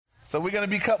So we're going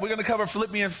to cover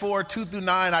Philippians 4, 2 through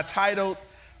 9. I titled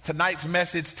tonight's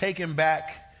message, Taking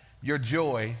Back Your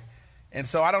Joy. And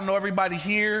so I don't know everybody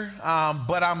here,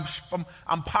 but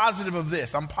I'm positive of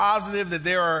this. I'm positive that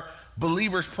there are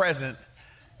believers present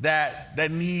that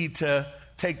need to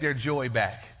take their joy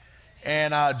back.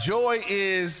 And joy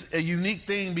is a unique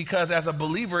thing because as a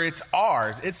believer, it's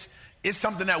ours. It's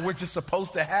something that we're just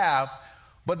supposed to have,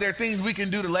 but there are things we can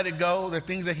do to let it go. There are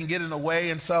things that can get in the way.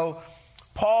 And so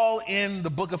Paul in the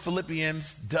book of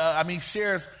Philippians,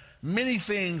 shares many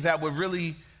things that would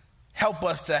really help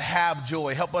us to have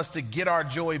joy, help us to get our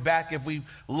joy back if we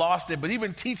lost it, but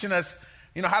even teaching us,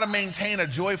 how to maintain a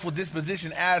joyful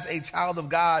disposition as a child of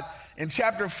God. In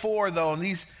chapter 4, though, in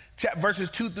these verses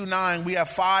 2 through 9, we have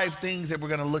 5 things that we're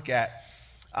going to look at.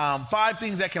 5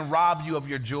 things that can rob you of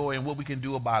your joy and what we can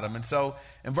do about them. And so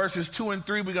in verses 2 and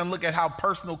 3, we're going to look at how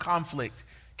personal conflict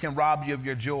can rob you of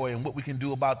your joy and what we can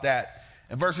do about that.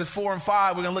 In verses 4 and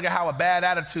 5, we're going to look at how a bad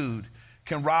attitude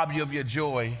can rob you of your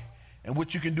joy and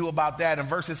what you can do about that. In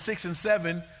verses 6 and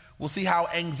 7, we'll see how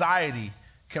anxiety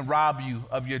can rob you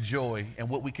of your joy and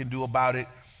what we can do about it.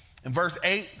 In verse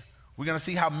 8, we're going to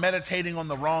see how meditating on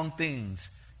the wrong things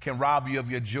can rob you of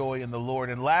your joy in the Lord.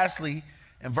 And lastly,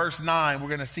 in verse 9, we're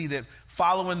going to see that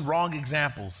following wrong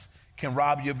examples can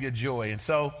rob you of your joy. And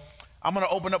so I'm going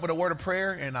to open up with a word of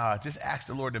prayer and just ask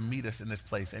the Lord to meet us in this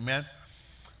place. Amen.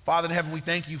 Father in heaven, we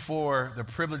thank you for the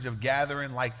privilege of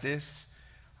gathering like this.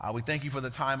 We thank you for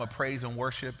the time of praise and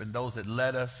worship and those that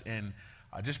led us in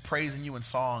just praising you in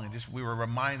song. And just we were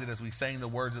reminded as we sang the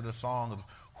words of the song of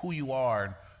who you are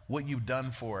and what you've done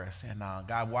for us. And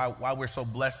God, why we're so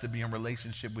blessed to be in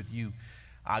relationship with you.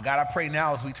 God, I pray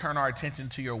now as we turn our attention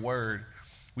to your word,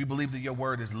 we believe that your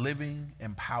word is living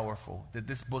and powerful, that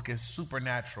this book is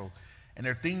supernatural. And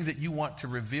there are things that you want to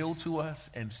reveal to us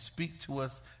and speak to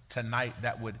us tonight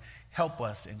that would help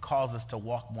us and cause us to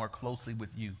walk more closely with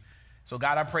you. So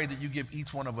God, I pray that you give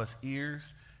each one of us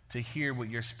ears to hear what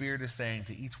your spirit is saying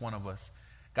to each one of us.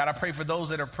 God, I pray for those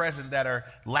that are present that are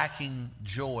lacking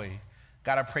joy.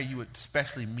 God, I pray you would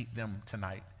especially meet them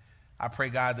tonight. I pray,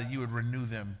 God, that you would renew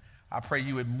them. I pray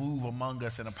you would move among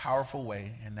us in a powerful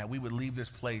way and that we would leave this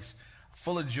place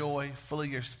full of joy, full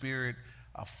of your spirit,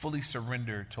 fully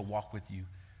surrendered to walk with you.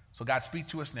 So God, speak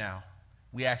to us now.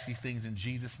 We ask these things in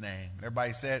Jesus' name.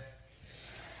 Everybody said,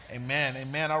 amen,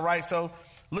 amen. All right, so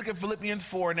look at Philippians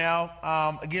 4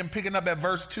 now. Again, picking up at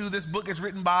verse 2. This book is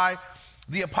written by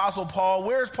the Apostle Paul.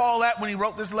 Where's Paul at when he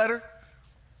wrote this letter?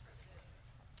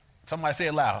 Somebody say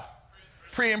it loud.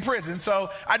 In prison. So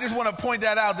I just want to point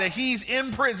that out, that he's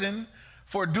in prison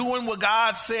for doing what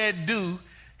God said do.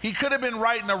 He could have been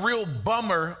writing a real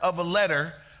bummer of a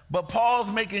letter, but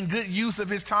Paul's making good use of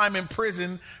his time in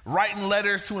prison, writing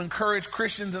letters to encourage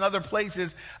Christians in other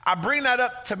places. I bring that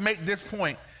up to make this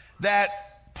point, that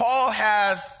Paul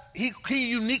he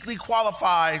uniquely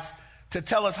qualifies to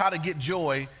tell us how to get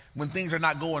joy when things are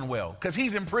not going well, because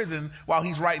he's in prison while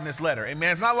he's writing this letter.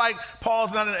 Amen. It's not like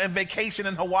Paul's not on vacation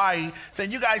in Hawaii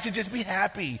saying you guys should just be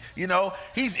happy.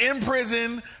 He's in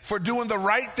prison for doing the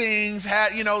right things.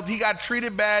 He got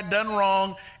treated bad, done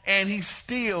wrong, and he's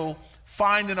still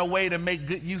finding a way to make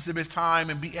good use of his time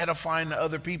and be edifying to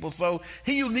other people. So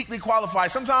he uniquely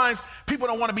qualifies. Sometimes people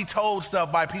don't want to be told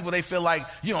stuff by people they feel like,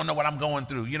 you don't know what I'm going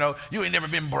through. You ain't never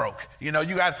been broke. You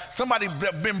got somebody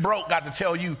that been broke got to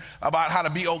tell you about how to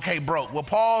be okay broke. Well,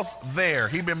 Paul's there.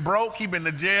 He been broke. He been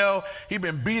to jail. He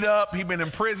been beat up. He been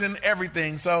in prison,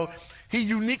 everything. So he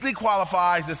uniquely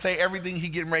qualifies to say everything he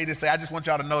getting ready to say. I just want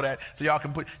y'all to know that so y'all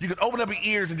can you can open up your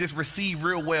ears and just receive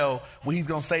real well what he's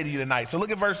going to say to you tonight. So look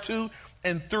at verse 2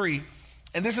 and 3.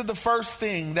 And this is the first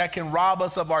thing that can rob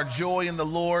us of our joy in the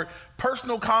Lord: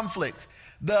 personal conflict.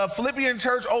 The Philippian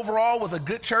church overall was a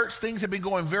good church. Things have been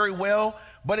going very well.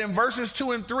 But in verses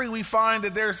 2 and 3, we find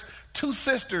that there's 2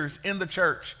 sisters in the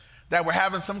church that were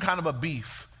having some kind of a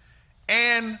beef.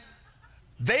 And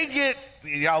they get,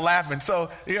 y'all laughing,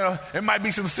 so, it might be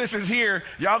some sisters here.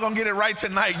 Y'all gonna get it right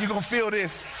tonight. You're gonna feel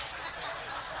this.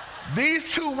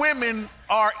 These 2 women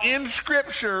are in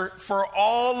scripture for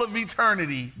all of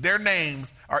eternity. Their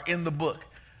names are in the book.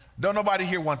 Don't nobody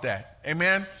here want that.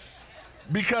 Amen?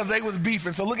 Because they was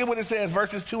beefing. So look at what it says,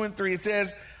 verses 2 and 3. It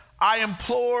says, I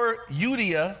implore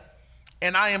Euodia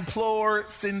and I implore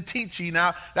Syntyche.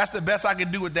 Now, that's the best I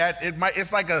can do with that.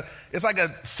 It's like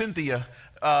a Cynthia.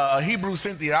 Hebrew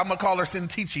Cynthia. I'm going to call her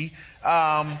Syntyche.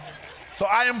 So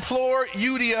I implore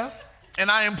Euodia and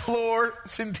I implore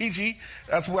Syntyche,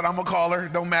 that's what I'm going to call her,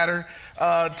 don't matter,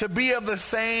 to be of the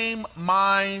same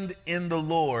mind in the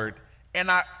Lord. And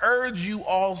I urge you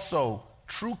also,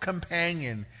 true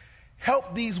companion,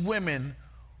 help these women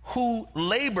who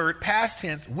labored, past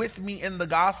tense, with me in the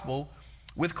gospel,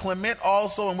 with Clement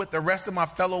also and with the rest of my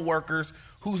fellow workers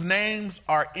whose names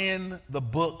are in the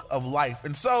book of life.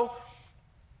 And so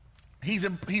he's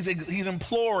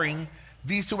imploring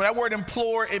these two. That word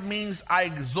implore, it means I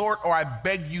exhort or I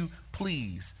beg you,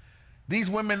 please. These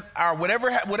women are,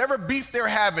 whatever beef they're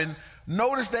having,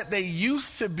 notice that they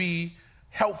used to be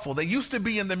helpful. They used to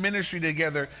be in the ministry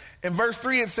together. In verse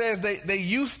 3, it says they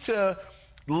used to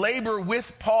labor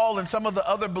with Paul and some of the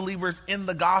other believers in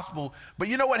the gospel. But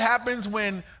you know what happens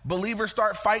when believers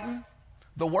start fighting?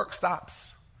 The work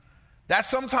stops. That's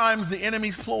sometimes the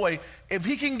enemy's ploy. If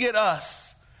he can get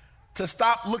us to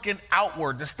stop looking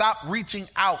outward, to stop reaching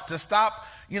out, to stop,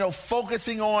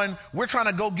 focusing on, we're trying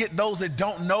to go get those that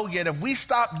don't know yet. If we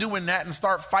stop doing that and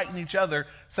start fighting each other,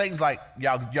 Satan's like,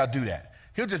 y'all do that.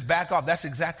 He'll just back off. That's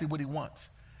exactly what he wants.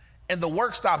 And the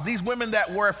work stops. These women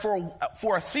that were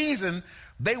for a season,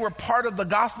 they were part of the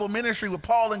gospel ministry with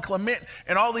Paul and Clement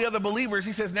and all the other believers.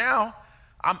 He says, now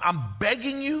I'm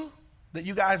begging you that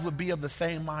you guys would be of the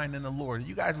same mind in the Lord. That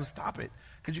you guys would stop it.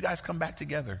 Could you guys come back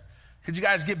together? Could you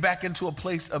guys get back into a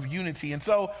place of unity? And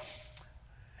so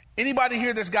anybody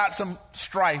here that's got some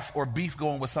strife or beef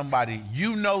going with somebody,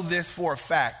 you know this for a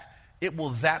fact. It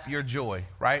will zap your joy,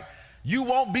 right? You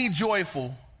won't be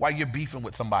joyful while you're beefing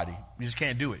with somebody. You just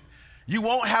can't do it. You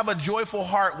won't have a joyful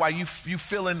heart while you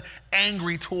feeling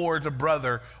angry towards a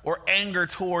brother or anger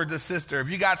towards a sister. If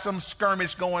you got some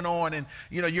skirmish going on and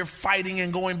you're fighting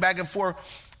and going back and forth,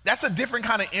 that's a different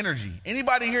kind of energy.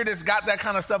 Anybody here that's got that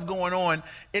kind of stuff going on,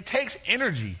 it takes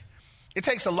energy. It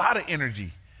takes a lot of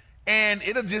energy. And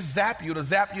it'll just zap you. It'll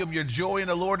zap you of your joy in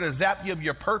the Lord. It'll zap you of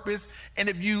your purpose. And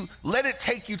if you let it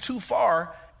take you too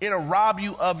far, it'll rob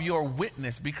you of your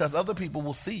witness, because other people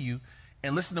will see you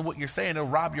and listen to what you're saying. It'll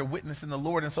rob your witness in the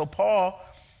Lord. And so Paul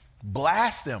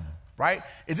blasts them, right?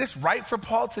 Is this right for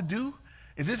Paul to do?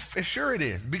 Sure it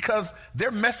is, because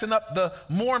they're messing up the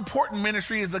more important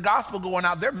ministry is the gospel going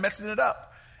out. They're messing it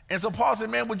up. And so Paul said,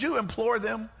 man, would you implore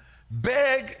them?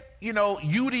 Beg,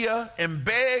 Euodia and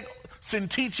beg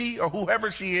Syntyche or whoever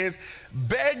she is,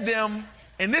 beg them.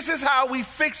 And this is how we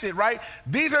fix it, right?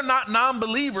 These are not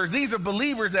non-believers. These are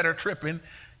believers that are tripping.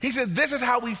 He said, this is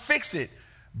how we fix it.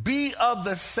 Be of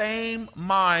the same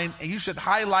mind, and you should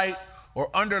highlight or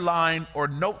underline or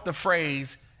note the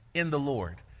phrase in the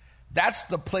Lord. That's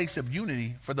the place of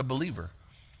unity for the believer.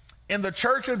 In the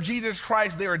church of Jesus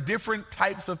Christ, there are different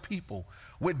types of people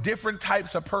with different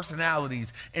types of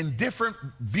personalities and different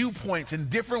viewpoints and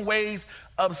different ways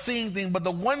of seeing things. But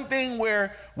the one thing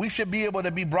where we should be able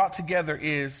to be brought together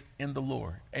is in the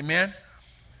Lord. Amen?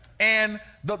 And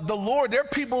the Lord, there are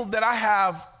people that I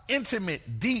have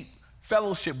intimate, deep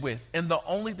fellowship with, and the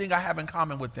only thing I have in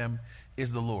common with them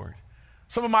is the Lord.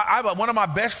 One of my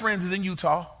best friends is in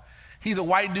Utah. He's a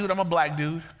white dude. I'm a black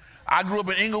dude. I grew up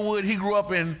in Inglewood. He grew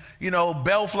up in,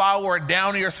 Bellflower or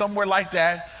Downey or somewhere like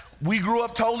that. We grew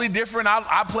up totally different.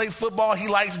 I play football. He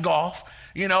likes golf.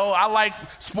 I like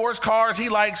sports cars. He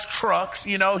likes trucks.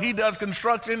 He does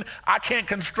construction. I can't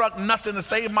construct nothing to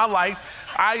save my life.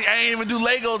 I ain't even do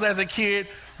Legos as a kid.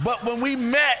 But when we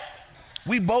met,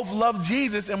 we both love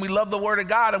Jesus and we love the Word of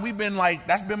God. And we've been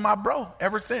that's been my bro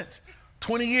ever since.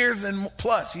 20 years and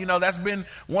plus, that's been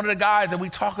one of the guys that we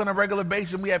talk on a regular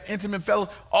basis. We have intimate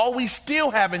fellowship. All we still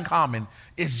have in common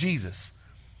is Jesus.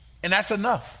 And that's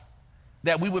enough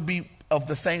that we would be of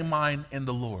the same mind in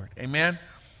the Lord. Amen.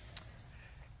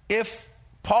 If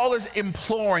Paul is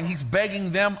imploring, he's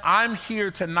begging them, I'm here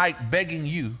tonight begging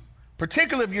you,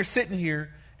 particularly if you're sitting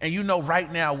here and you know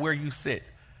right now where you sit.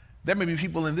 There may be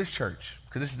people in this church,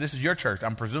 because this is your church,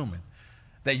 I'm presuming,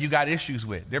 that you got issues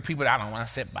with. There are people that I don't want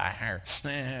to sit by her.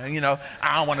 I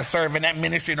don't want to serve in that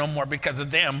ministry no more because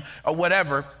of them or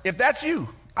whatever. If that's you,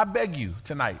 I beg you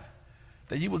tonight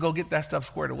that you would go get that stuff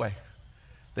squared away,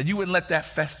 that you wouldn't let that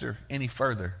fester any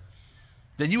further,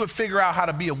 that you would figure out how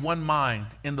to be of one mind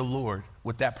in the Lord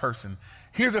with that person.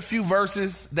 Here's a few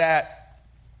verses that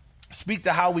speak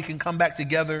to how we can come back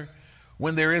together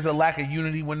when there is a lack of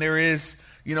unity, when there is,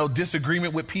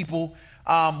 disagreement with people.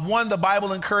 One, the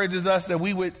Bible encourages us that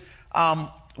we would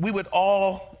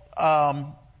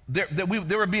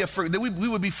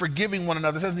be forgiving one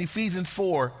another. It says in Ephesians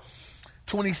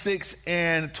 4:26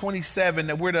 and 27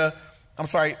 that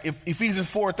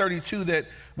Ephesians 4:32 that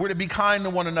we're to be kind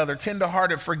to one another,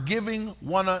 tenderhearted, forgiving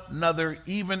one another,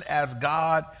 even as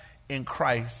God in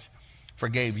Christ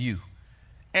forgave you.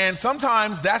 And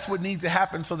sometimes that's what needs to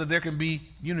happen so that there can be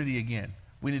unity again.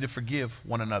 We need to forgive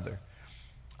one another.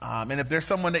 And if there's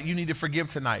someone that you need to forgive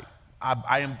tonight,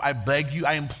 I beg you,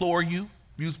 I implore you,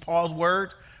 use Paul's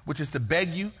word, which is to beg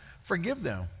you, forgive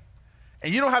them.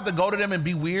 And you don't have to go to them and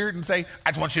be weird and say, I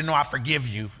just want you to know I forgive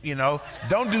you,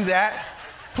 Don't do that.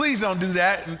 Please don't do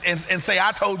that and say,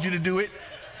 I told you to do it.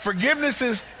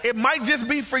 Forgiveness it might just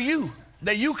be for you,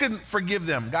 that you can forgive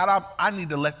them. God, I need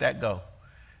to let that go.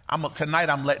 Tonight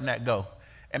I'm letting that go.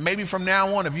 And maybe from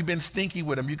now on, if you've been stinky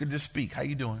with them, you can just speak. How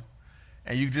you doing?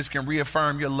 And you just can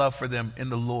reaffirm your love for them in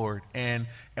the Lord and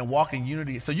walk in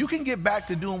unity. So you can get back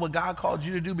to doing what God called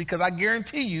you to do, because I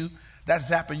guarantee you that's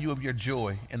zapping you of your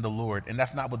joy in the Lord. And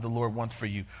that's not what the Lord wants for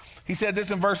you. He said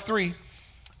this in verse 3.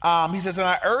 He says, and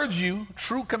I urge you,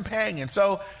 true companion.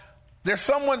 So there's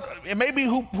someone, it may be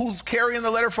who's carrying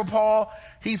the letter for Paul.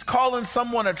 He's calling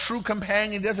someone a true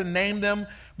companion. He doesn't name them,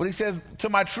 but he says, to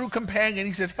my true companion,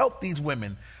 he says, help these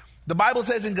women. The Bible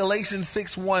says in Galatians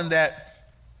 6:1 that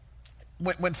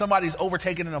when somebody's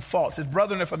overtaken in a fault, it says,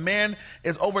 brethren, if a man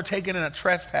is overtaken in a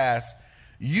trespass,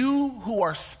 you who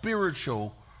are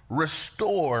spiritual,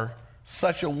 restore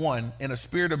such a one in a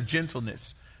spirit of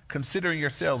gentleness, considering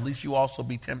yourselves, lest you also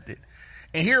be tempted.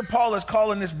 And here Paul is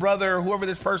calling this brother, whoever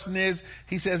this person is,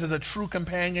 he says is a true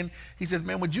companion. He says,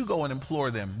 man, would you go and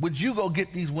implore them? Would you go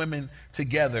get these women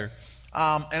together?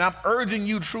 And I'm urging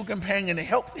you, true companion, to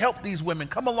help these women.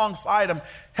 Come alongside them,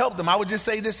 help them. I would just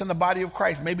say this in the body of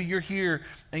Christ. Maybe you're here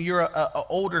and you're a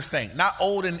older saint, not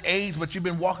old in age, but you've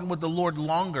been walking with the Lord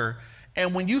longer.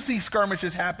 And when you see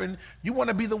skirmishes happen, you want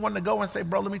to be the one to go and say,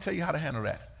 bro, let me tell you how to handle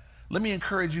that. Let me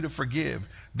encourage you to forgive.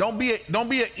 Don't be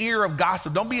an ear of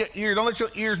gossip. Don't let your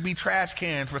ears be trash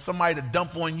cans for somebody to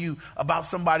dump on you about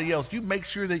somebody else. You make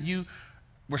sure that you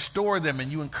restore them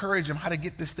and you encourage them how to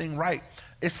get this thing right.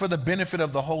 It's for the benefit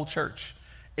of the whole church.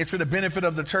 It's for the benefit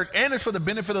of the church, and it's for the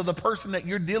benefit of the person that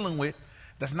you're dealing with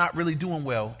that's not really doing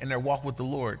well in their walk with the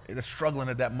Lord. They're struggling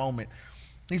at that moment.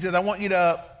 He says, I want you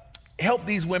to help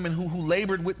these women who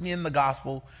labored with me in the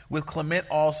gospel, with Clement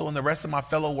also and the rest of my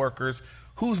fellow workers,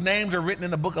 whose names are written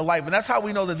in the book of life. And that's how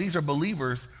we know that these are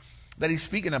believers that he's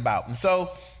speaking about. And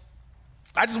so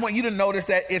I just want you to notice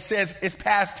that it says it's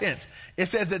past tense. It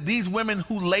says that these women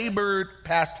who labored,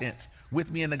 past tense, with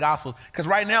me in the gospel. Because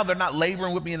right now they're not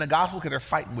laboring with me in the gospel because they're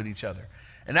fighting with each other.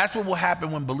 And that's what will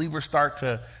happen when believers start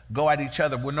to go at each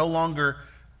other. We're no longer,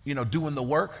 doing the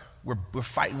work. We're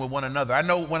fighting with one another. I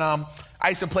know when I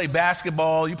used to play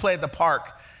basketball, you play at the park.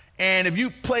 And if you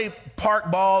play park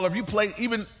ball, or if you play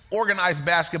even organized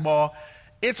basketball,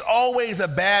 it's always a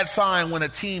bad sign when a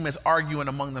team is arguing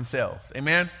among themselves.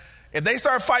 Amen? If they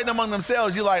start fighting among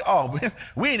themselves, you're like, oh,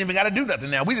 we ain't even got to do nothing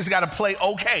now. We just got to play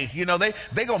okay.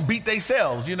 They going to beat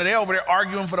themselves. They over there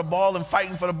arguing for the ball and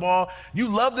fighting for the ball. You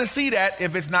love to see that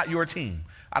if it's not your team.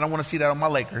 I don't want to see that on my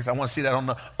Lakers. I want to see that on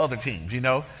the other teams,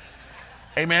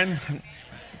 Amen?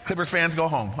 Clippers fans, go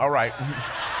home. All right.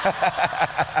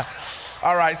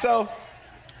 All right, so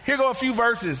here go a few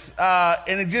verses,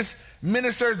 and it just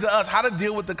ministers to us how to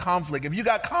deal with the conflict. If you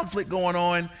got conflict going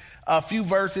on, a few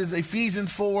verses,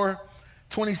 Ephesians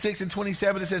 4:26 and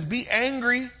 27, it says, be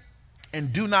angry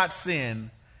and do not sin.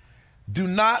 Do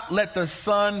not let the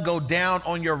sun go down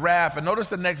on your wrath. And notice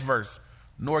the next verse,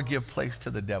 nor give place to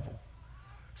the devil.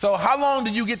 So how long do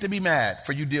you get to be mad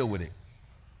for you deal with it?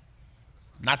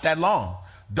 Not that long.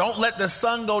 Don't let the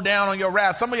sun go down on your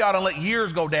wrath. Some of y'all don't let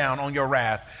years go down on your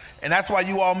wrath. And that's why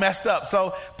you all messed up.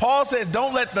 So Paul says,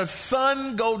 don't let the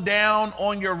sun go down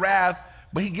on your wrath.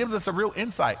 But he gives us a real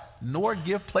insight, nor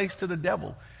give place to the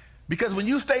devil. Because when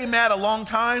you stay mad a long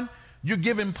time, you're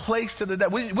giving place to the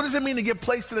devil. What does it mean to give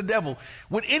place to the devil?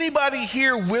 Would anybody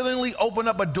here willingly open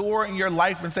up a door in your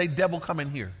life and say, devil, come in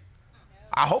here?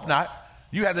 I hope not.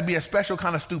 You have to be a special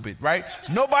kind of stupid, right?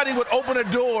 Nobody would open a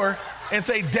door and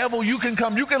say, devil, you can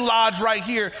come. You can lodge right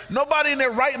here. Nobody in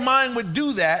their right mind would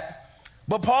do that.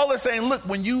 But Paul is saying, look,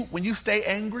 when you stay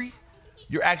angry,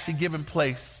 you're actually giving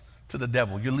place to the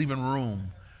devil. You're leaving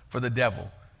room for the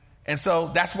devil. And so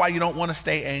that's why you don't want to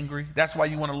stay angry. That's why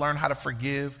you want to learn how to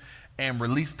forgive and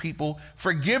release people.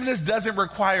 Forgiveness doesn't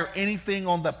require anything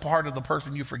on the part of the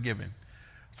person you're forgiving.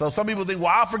 So some people think,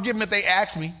 well, I'll forgive them if they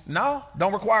ask me. No,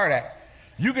 don't require that.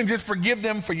 You can just forgive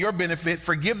them for your benefit.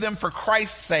 Forgive them for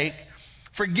Christ's sake.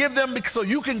 Forgive them so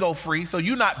you can go free, so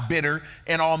you're not bitter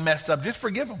and all messed up. Just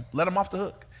forgive them. Let them off the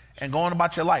hook and go on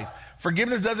about your life.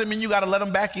 Forgiveness doesn't mean you got to let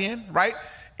them back in, right?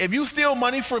 If you steal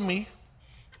money from me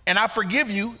and I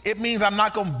forgive you, it means I'm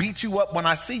not going to beat you up when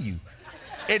I see you.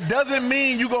 It doesn't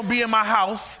mean you're going to be in my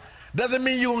house. Doesn't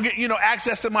mean you're going to get,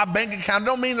 access to my bank account. It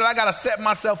don't mean that I got to set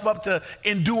myself up to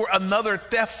endure another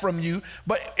theft from you.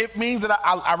 But it means that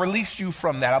I released you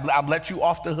from that. I've let you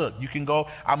off the hook. You can go.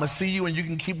 I'm going to see you and you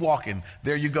can keep walking.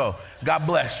 There you go. God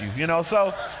bless you.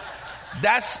 So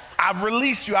I've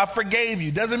released you. I forgave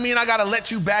you. Doesn't mean I got to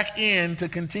let you back in to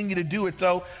continue to do it.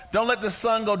 So don't let the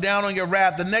sun go down on your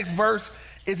wrath. The next verse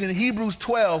is in Hebrews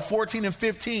 12, 14 and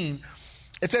 15.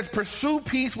 It says, pursue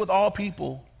peace with all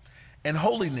people and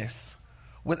holiness,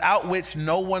 without which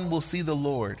no one will see the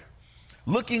Lord.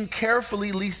 Looking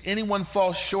carefully lest anyone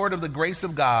fall short of the grace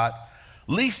of God,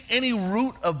 lest any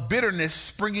root of bitterness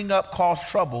springing up cause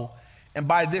trouble, and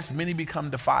by this many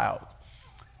become defiled.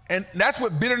 And that's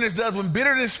what bitterness does. When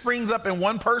bitterness springs up in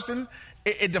one person,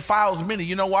 it defiles many.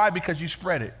 You know why? Because you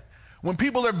spread it. When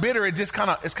people are bitter, it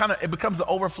becomes the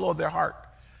overflow of their heart.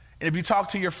 And if you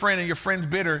talk to your friend and your friend's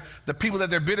bitter, the people that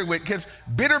they're bitter with, because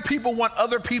bitter people want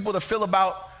other people to feel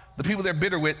about the people they're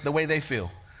bitter with the way they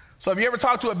feel. So if you ever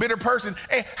talk to a bitter person,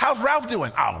 hey, how's Ralph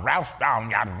doing? Oh, Ralph,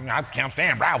 I can't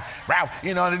stand Ralph.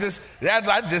 And I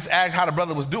just asked how the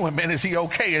brother was doing, man. Is he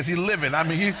okay? Is he living? I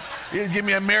mean, he give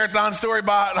me a marathon story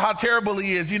about how terrible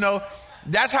he is.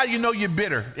 That's how you know you're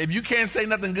bitter. If you can't say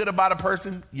nothing good about a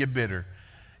person, you're bitter.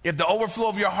 If the overflow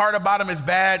of your heart about them is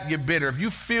bad, you're bitter. If you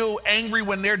feel angry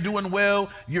when they're doing well,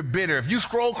 you're bitter. If you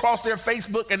scroll across their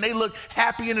Facebook and they look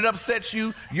happy and it upsets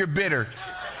you, you're bitter.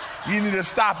 You need to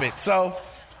stop it. So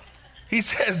he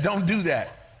says, don't do that.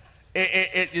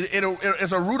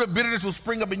 It's a root of bitterness will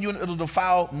spring up in you and it'll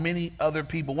defile many other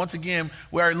people. Once again,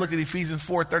 we already looked at Ephesians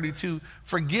 4:32.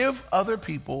 Forgive other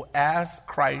people as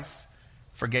Christ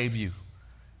forgave you.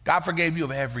 God forgave you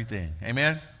of everything.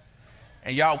 Amen?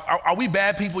 And y'all, are we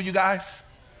bad people, you guys?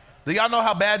 Do y'all know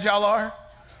how bad y'all are?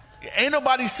 Ain't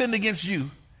nobody sinned against you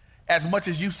as much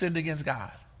as you sinned against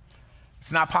God.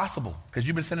 It's not possible because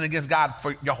you've been sinning against God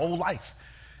for your whole life.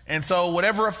 And so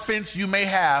whatever offense you may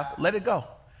have, let it go.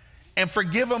 And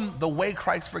forgive them the way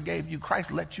Christ forgave you.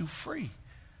 Christ let you free.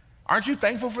 Aren't you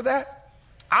thankful for that?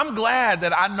 I'm glad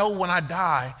that I know when I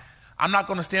die, I'm not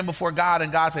going to stand before God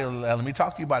and God say, let me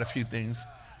talk to you about a few things.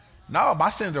 No, my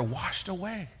sins are washed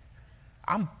away.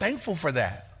 I'm thankful for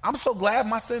that. I'm so glad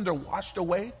my sins are washed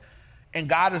away. And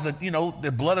God is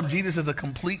the blood of Jesus is a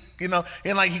complete, and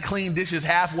like he cleaned dishes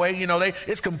halfway,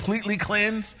 it's completely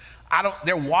cleansed.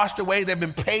 They're washed away. They've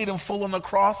been paid in full on the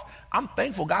cross. I'm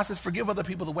thankful. God says, forgive other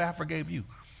people the way I forgave you.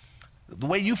 The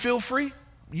way you feel free,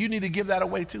 you need to give that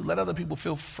away too. Let other people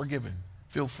feel forgiven,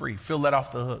 feel free, feel let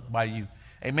off the hook by you.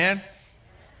 Amen.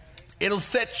 It'll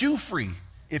set you free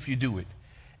if you do it.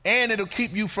 And it'll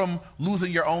keep you from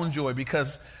losing your own joy,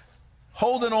 because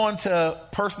holding on to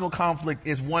personal conflict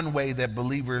is one way that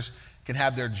believers can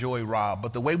have their joy robbed.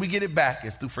 But the way we get it back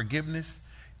is through forgiveness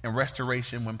and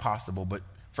restoration when possible. But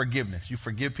forgiveness. You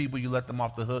forgive people, you let them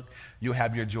off the hook, you'll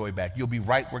have your joy back. You'll be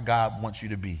right where God wants you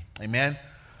to be. Amen?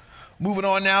 Moving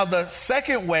on now, the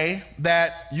second way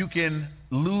that you can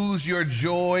lose your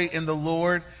joy in the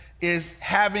Lord is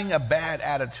having a bad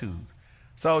attitude.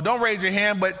 So don't raise your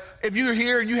hand, but if you're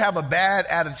here and you have a bad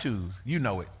attitude, you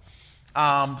know it.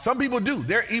 Some people do.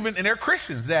 They're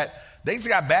Christians that they just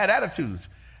got bad attitudes.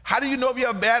 How do you know if you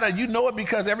have bad? You know it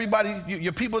because everybody,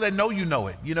 your people that know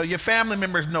it. Your family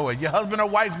members know it. Your husband or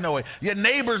wife know it. Your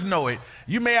neighbors know it.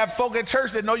 You may have folk at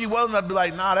church that know you well enough to be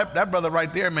like, nah, that brother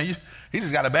right there, man, he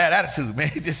just got a bad attitude,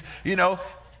 man.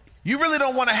 You really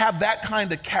don't want to have that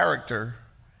kind of character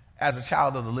as a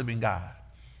child of the living God.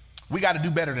 We got to do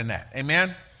better than that.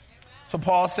 Amen? So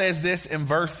Paul says this in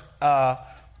verse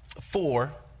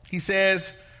 4. He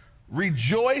says,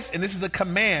 rejoice, and this is a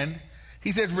command.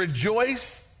 He says,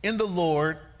 rejoice in the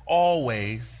Lord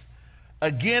always.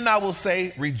 Again, I will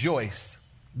say, rejoice.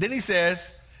 Then he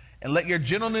says, and let your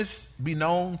gentleness be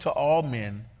known to all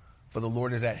men, for the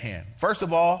Lord is at hand. First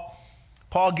of all,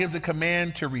 Paul gives a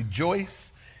command to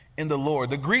rejoice in the Lord.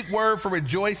 The Greek word for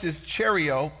rejoice is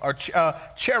chero, or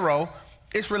chero.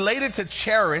 It's related to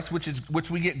charis,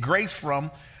 which we get grace from,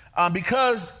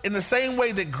 because in the same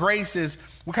way that grace is,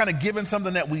 we're kind of given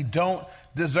something that we don't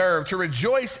deserve. To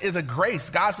rejoice is a grace.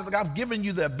 God says, I've given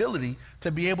you the ability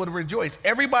to be able to rejoice.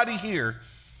 Everybody here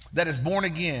that is born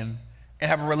again and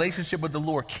have a relationship with the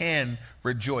Lord can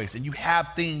rejoice. And you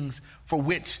have things for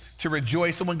which to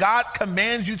rejoice. So when God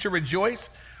commands you to rejoice,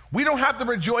 we don't have to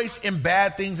rejoice in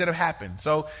bad things that have happened.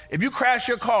 So if you crash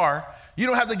your car, you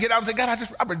don't have to get out and say, God,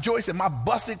 I rejoice in my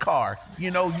busted car.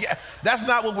 That's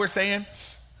not what we're saying.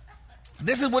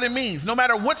 This is what it means. No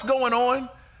matter what's going on,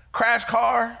 crash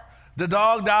car, the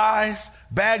dog dies,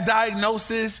 bad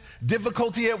diagnosis,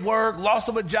 difficulty at work, loss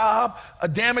of a job, a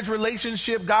damaged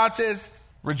relationship, God says,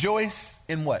 rejoice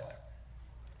in what?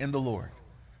 In the Lord.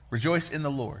 Rejoice in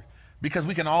the Lord. Because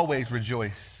we can always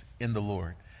rejoice in the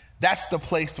Lord. That's the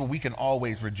place where we can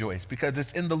always rejoice, because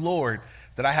it's in the Lord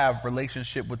that I have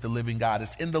relationship with the living God.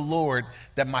 It's in the Lord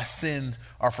that my sins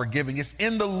are forgiven. It's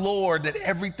in the Lord that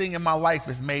everything in my life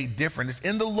is made different. It's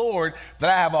in the Lord that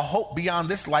I have a hope beyond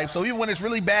this life. So even when it's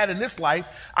really bad in this life,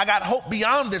 I got hope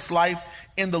beyond this life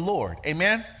in the Lord.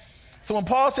 Amen? So when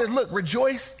Paul says, look,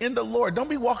 rejoice in the Lord. Don't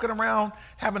be walking around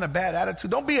having a bad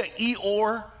attitude. Don't be an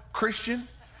Eeyore Christian,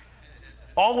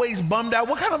 always bummed out.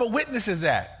 What kind of a witness is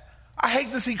that? I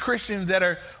hate to see Christians that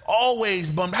are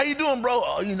always bummed. How you doing, bro?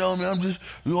 Oh, man, I'm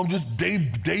just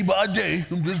day by day.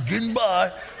 I'm just getting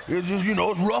by. It's just,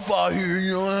 it's rough out here.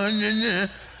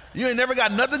 You ain't never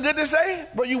got nothing good to say,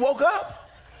 bro. You woke up.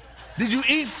 Did you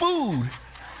eat food?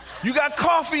 You got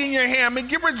coffee in your hand. I mean,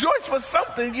 rejoice for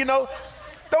something.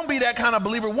 Don't be that kind of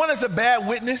believer. One, is a bad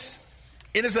witness.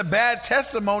 It is a bad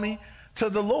testimony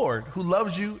to the Lord who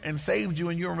loves you and saved you,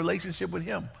 and you're in relationship with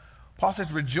him. Paul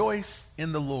says, rejoice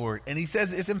in the Lord. And he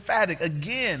says, it's emphatic.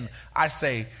 Again, I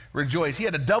say, rejoice. He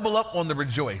had to double up on the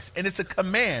rejoice. And it's a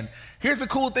command. Here's the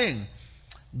cool thing.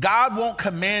 God won't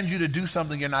command you to do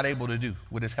something you're not able to do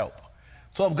with his help.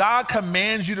 So if God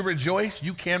commands you to rejoice,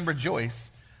 you can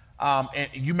rejoice. And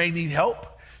you may need help.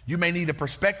 You may need a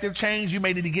perspective change. You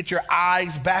may need to get your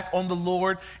eyes back on the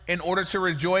Lord in order to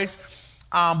rejoice.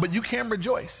 But you can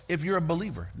rejoice if you're a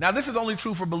believer. Now, this is only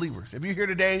true for believers. If you're here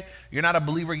today, you're not a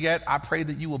believer yet, I pray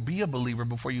that you will be a believer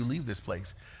before you leave this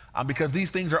place. Because these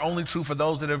things are only true for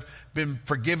those that have been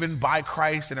forgiven by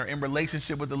Christ and are in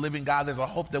relationship with the living God. There's a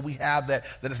hope that we have that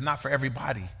is not for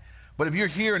everybody. But if you're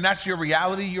here and that's your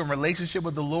reality, you're in relationship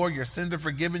with the Lord, your sins are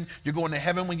forgiven, you're going to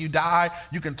heaven when you die,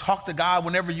 you can talk to God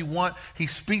whenever you want. He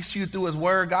speaks to you through his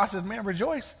word. God says, man,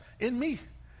 rejoice in me.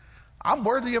 I'm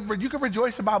worthy of, you can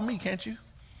rejoice about me, can't you?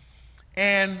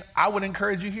 And I would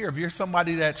encourage you here, if you're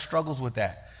somebody that struggles with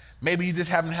that, maybe you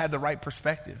just haven't had the right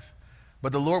perspective.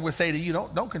 But the Lord would say to you,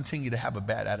 don't continue to have a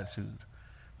bad attitude.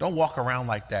 Don't walk around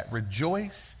like that.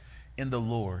 Rejoice in the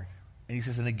Lord. And he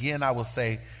says, and again, I will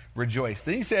say, rejoice.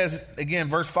 Then he says, again,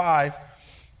 verse 5,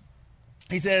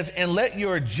 he says, and let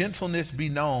your gentleness be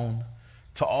known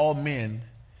to all men,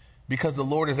 because the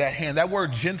Lord is at hand. That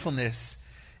word gentleness,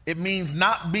 it means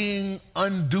not being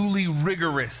unduly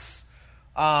rigorous.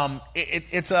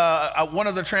 It's one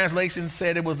of the translations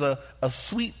said it was a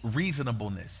sweet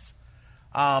reasonableness.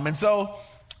 And so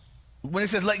when it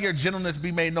says let your gentleness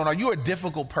be made known, are you a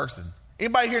difficult person?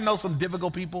 Anybody here know some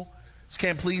difficult people? Just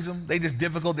can't please them. They just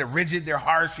difficult. They're rigid. They're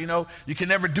harsh. You can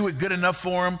never do it good enough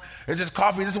for them. It's just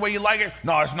coffee. This is the way you like it.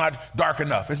 No, it's not dark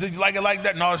enough. Is it you like it like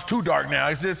that? No, it's too dark now.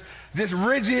 It's just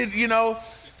rigid.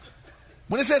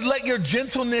 When it says let your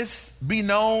gentleness be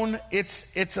known,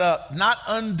 it's not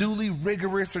unduly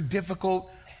rigorous or difficult,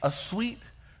 a sweet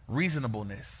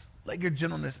reasonableness. Let your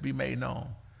gentleness be made known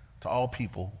to all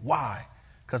people. Why?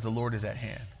 Because the Lord is at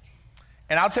hand.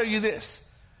 And I'll tell you this,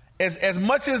 as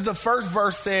much as the first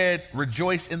verse said,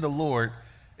 rejoice in the Lord,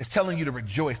 it's telling you to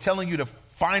rejoice, telling you to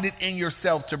find it in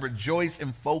yourself to rejoice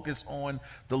and focus on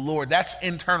the Lord. That's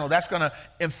internal. That's going to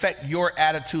affect your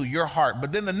attitude, your heart.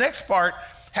 But then the next part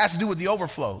has to do with the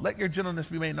overflow. Let your gentleness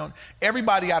be made known.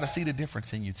 Everybody ought to see the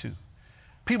difference in you too.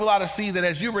 People ought to see that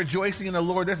as you're rejoicing in the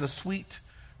Lord, there's a sweet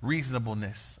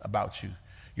reasonableness about you.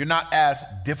 You're not as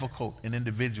difficult an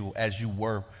individual as you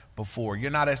were before.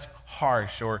 You're not as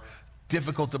harsh or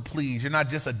difficult to please. You're not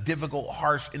just a difficult,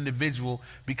 harsh individual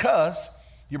because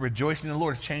you're rejoicing in the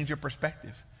Lord. It's changed your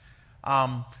perspective.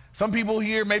 Some people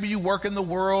here, maybe you work in the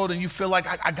world and you feel like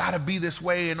I got to be this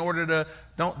way in order to,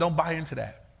 don't buy into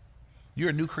that.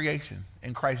 You're a new creation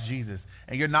in Christ Jesus,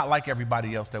 and you're not like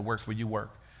everybody else that works where you work.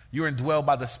 You're indwelled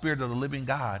by the Spirit of the living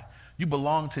God. You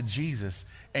belong to Jesus,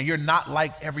 and you're not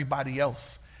like everybody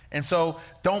else. And so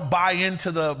don't buy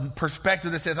into the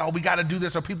perspective that says, oh, we got to do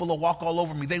this or people will walk all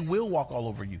over me. They will walk all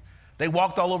over you. They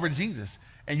walked all over Jesus,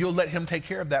 and you'll let him take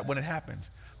care of that when it happens.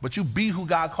 But you be who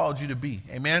God called you to be.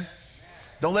 Amen?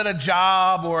 Don't let a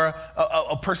job or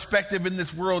a perspective in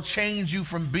this world change you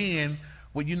from being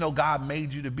what you know God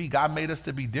made you to be. God made us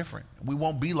to be different. We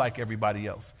won't be like everybody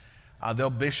else.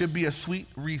 There should be a sweet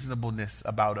reasonableness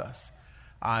about us.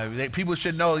 People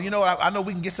should know, I know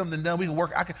we can get something done. We can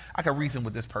work. I can reason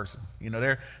with this person.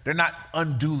 They're not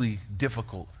unduly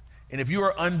difficult. And if you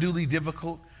are unduly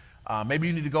difficult, maybe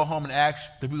you need to go home and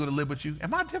ask the people that live with you,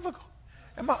 am I difficult?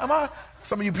 Am I?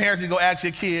 Some of you parents need to go ask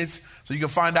your kids so you can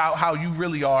find out how you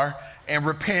really are and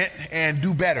repent and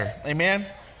do better. Amen?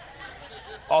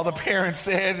 All the parents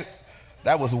said,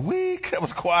 that was weak. That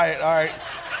was quiet. All right.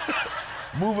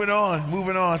 Moving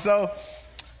on. So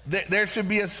there should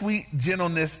be a sweet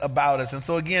gentleness about us. And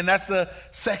so again, that's the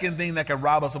second thing that can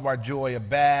rob us of our joy, a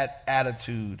bad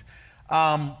attitude.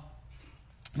 The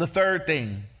third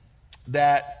thing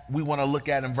that we want to look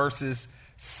at in verses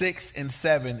 6 and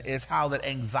 7 is how that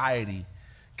anxiety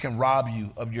can rob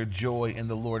you of your joy in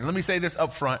the Lord. And let me say this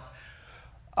up front.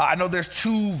 I know there's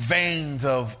two veins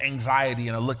of anxiety,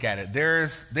 and I look at it.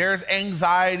 There's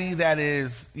anxiety that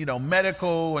is,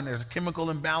 medical, and there's chemical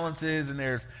imbalances, and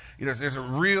there's a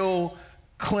real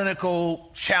clinical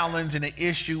challenge and an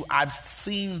issue. I've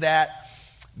seen that.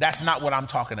 That's not what I'm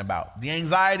talking about. The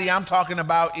anxiety I'm talking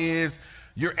about is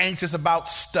you're anxious about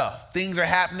stuff. Things are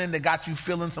happening that got you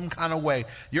feeling some kind of way.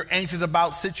 You're anxious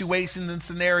about situations and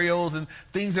scenarios and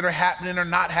things that are happening or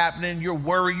not happening. You're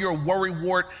worried. You're a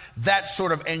worrywart. That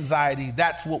sort of anxiety,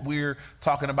 that's what we're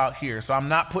talking about here. So I'm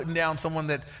not putting down someone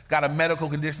that got a medical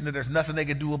condition that there's nothing they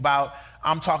can do about.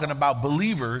 I'm talking about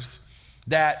believers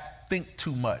that think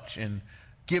too much and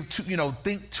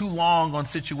think too long on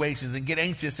situations and get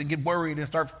anxious and get worried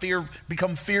and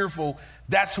become fearful.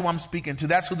 That's who I'm speaking to.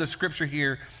 That's who the scripture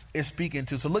here is speaking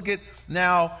to. So look at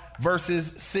now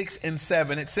verses 6 and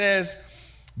 7. It says,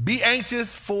 be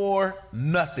anxious for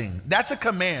nothing. That's a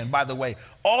command, by the way.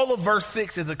 All of verse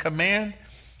 6 is a command,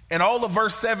 and all of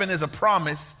verse 7 is a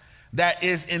promise that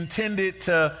is intended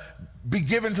to be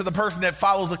given to the person that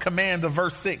follows the command of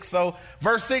verse 6. So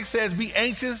verse 6 says, be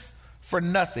anxious for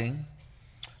nothing,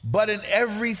 but in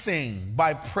everything,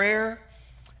 by prayer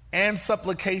and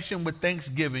supplication with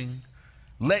thanksgiving,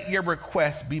 let your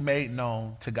requests be made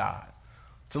known to God.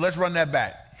 So let's run that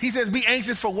back. He says, be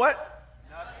anxious for what?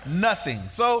 Nothing.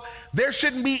 So there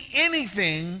shouldn't be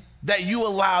anything that you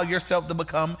allow yourself to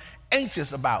become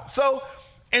anxious about. So,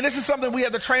 and this is something we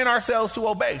have to train ourselves to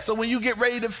obey. So when you get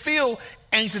ready to feel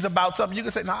anxious about something, you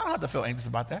can say, no, I don't have to feel anxious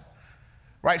about that.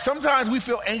 Right? Sometimes we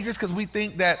feel anxious because we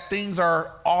think that things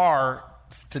are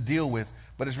to deal with,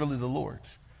 but it's really the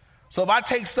Lord's. So if I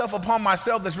take stuff upon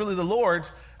myself that's really the Lord's,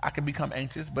 I can become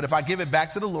anxious. But if I give it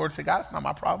back to the Lord, say, God, it's not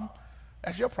my problem.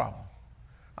 That's your problem.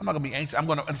 I'm not going to be anxious.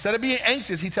 Instead of being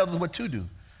anxious, he tells us what to do.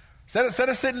 Instead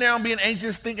of sitting there and being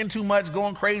anxious, thinking too much,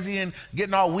 going crazy and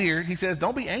getting all weird, he says,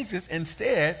 don't be anxious.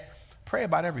 Instead, pray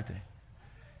about everything.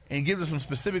 And he gives us some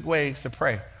specific ways to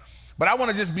pray. But I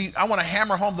want to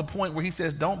hammer home the point where he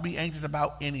says, don't be anxious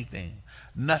about anything,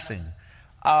 nothing.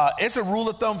 It's a rule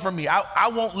of thumb for me. I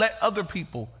won't let other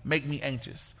people make me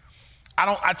anxious.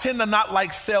 I tend to not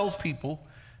like salespeople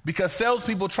because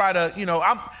salespeople try to,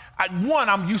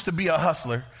 I'm used to be a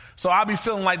hustler. So I'll be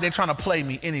feeling like they're trying to play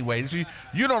me anyway.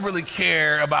 You don't really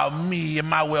care about me and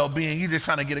my well-being. You're just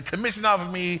trying to get a commission off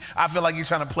of me. I feel like you're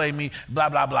trying to play me, blah,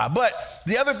 blah, blah. But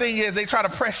the other thing is they try to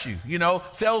press you,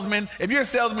 salesmen. If you're a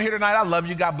salesman here tonight, I love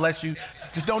you. God bless you.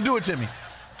 Just don't do it to me.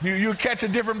 You catch a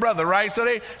different brother, right? So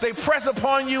they press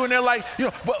upon you and they're like,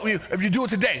 but if you do it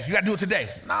today, you got to do it today.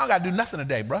 No, I got to do nothing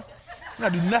today, bro. I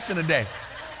got to do nothing today.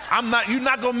 You're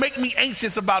not going to make me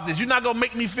anxious about this. You're not going to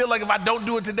make me feel like if I don't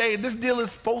do it today, this deal is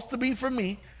supposed to be for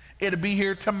me. It'll be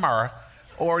here tomorrow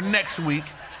or next week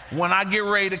when I get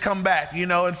ready to come back, and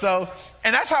that's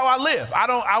how I live.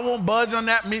 I won't budge on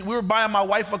that. We were buying my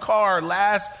wife a car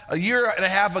a year and a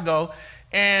half ago,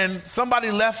 and somebody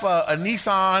left a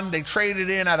Nissan. They traded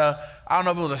it in at I don't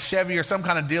know if it was a Chevy or some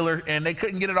kind of dealer, and they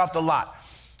couldn't get it off the lot.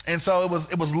 And so it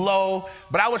was low,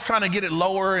 but I was trying to get it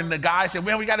lower, and the guy said,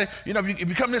 well, we got to, if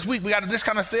you come this week, we got this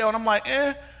kind of sale. And I'm like,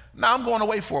 I'm going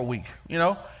away for a week,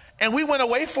 And we went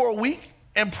away for a week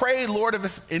and prayed, Lord, if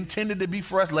it's intended to be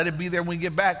for us, let it be there when we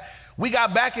get back. We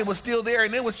got back, it was still there,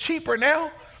 and it was cheaper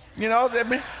now. They've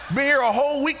been here a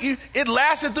whole week. It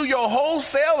lasted through your whole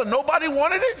sale, and nobody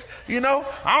wanted it. I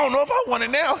don't know if I want it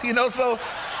now, so...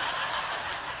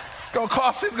 It's going to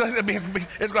cost. It's going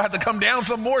to have to come down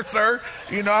some more, sir.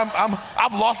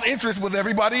 I've lost interest with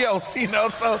everybody else.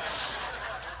 So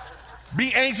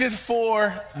be anxious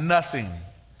for nothing.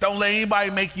 Don't let anybody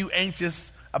make you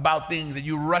anxious about things and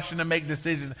you rushing to make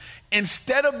decisions.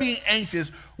 Instead of being anxious,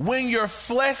 when your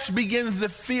flesh begins to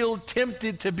feel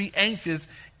tempted to be anxious,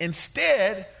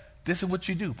 instead, this is what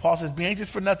you do. Paul says, be anxious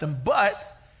for nothing,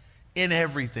 but in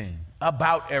everything,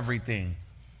 about everything,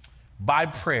 by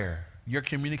prayer. Your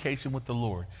communication with the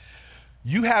Lord.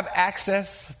 You have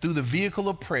access through the vehicle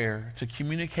of prayer to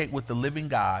communicate with the living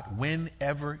God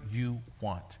whenever you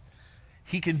want.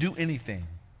 He can do anything.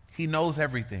 He knows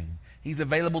everything. He's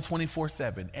available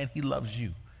 24/7, and he loves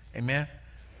you. Amen?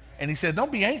 And he says,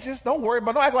 don't be anxious. Don't worry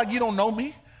about it. Don't act like you don't know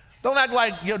me. Don't act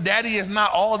like your daddy is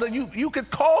not all that. You could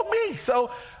call me.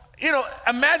 So,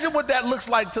 imagine what that looks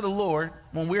like to the Lord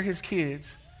when we're his kids.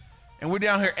 And we're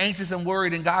down here anxious and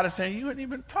worried, and God is saying, you didn't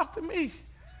even talk to me.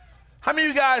 How many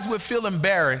of you guys would feel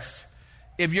embarrassed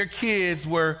if your kids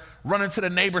were running to the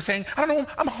neighbor saying, I don't know,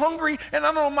 I'm hungry, and I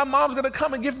don't know if my mom's going to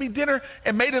come and give me dinner,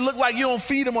 and made it look like you don't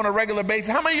feed them on a regular basis.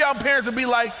 How many of y'all parents would be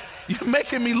like, you're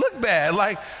making me look bad?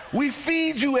 Like, we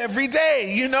feed you every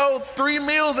day, 3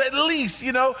 meals at least,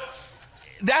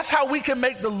 That's how we can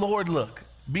make the Lord look,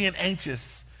 being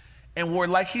anxious and worried,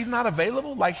 like he's not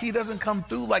available, like he doesn't come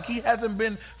through, like he hasn't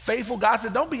been faithful. God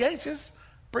said, don't be anxious.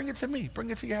 Bring it to me. Bring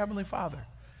it to your Heavenly Father.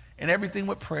 And everything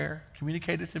with prayer,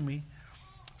 communicate it to me.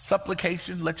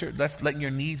 Supplication, letting your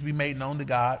needs be made known to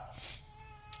God.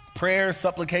 Prayer,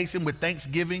 supplication with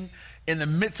thanksgiving. In the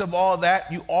midst of all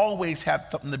that, you always have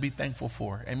something to be thankful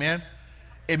for. Amen?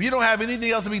 If you don't have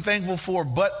anything else to be thankful for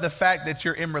but the fact that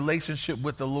you're in relationship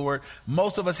with the Lord,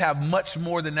 most of us have much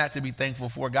more than that to be thankful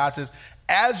for. God says,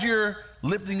 as you're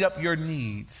lifting up your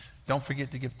needs, don't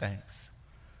forget to give thanks.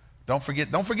 Don't forget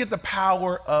the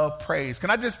power of praise. Can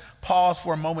I just pause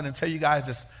for a moment and tell you guys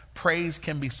this? Praise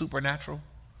can be supernatural.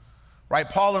 Right?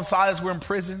 Paul and Silas were in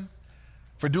prison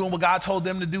for doing what God told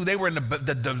them to do. They were in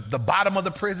the bottom of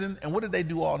the prison. And what did they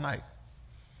do all night?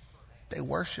 They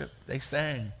worshiped. They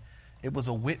sang. It was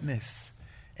a witness.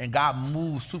 And God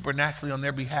moved supernaturally on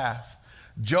their behalf.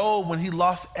 Job, when he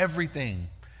lost everything,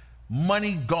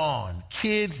 money gone,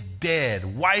 kids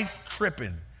dead, wife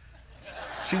tripping.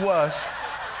 She was.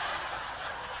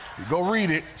 Go read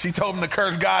it. She told him to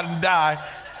curse God and die.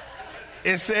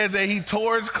 It says that he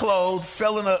tore his clothes,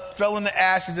 fell in the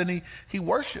ashes, and he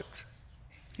worshiped.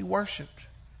 He worshiped.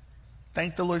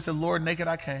 Thanked the Lord. He said, Lord, naked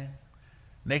I came.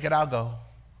 Naked I'll go.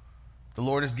 The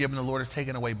Lord is given, the Lord is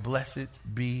taken away. Blessed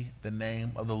be the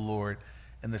name of the Lord.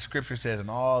 And the scripture says, in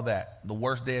all that, the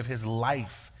worst day of his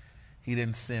life, he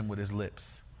didn't sin with his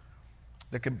lips.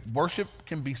 Worship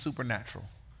can be supernatural.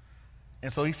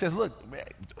 And so he says, look,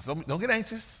 don't get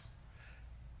anxious.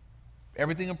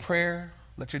 Everything in prayer.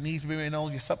 Let your needs be made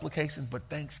known, your supplications, but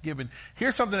thanksgiving.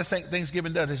 Here's something that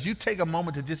Thanksgiving does. As you take a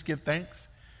moment to just give thanks,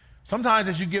 sometimes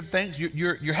as you give thanks,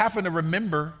 you're having to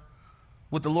remember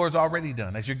what the Lord's already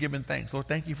done as you're giving thanks. Lord,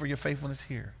 thank you for your faithfulness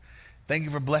here. Thank you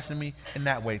for blessing me in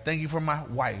that way. Thank you for my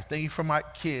wife. Thank you for my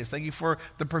kids. Thank you for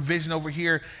the provision over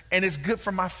here. And it's good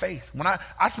for my faith. When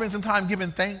I spend some time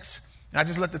giving thanks, and I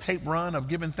just let the tape run of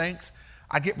giving thanks,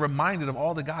 I get reminded of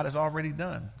all that God has already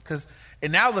done.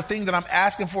 And now the thing that I'm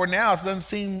asking for now, it doesn't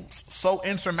seem so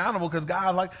insurmountable because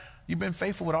God, you've been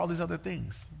faithful with all these other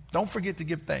things. Don't forget to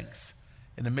give thanks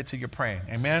in the midst of your praying.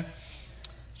 Amen?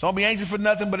 So don't be anxious for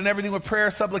nothing, but in everything with prayer,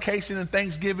 supplication, and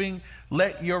thanksgiving,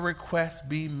 let your requests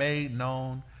be made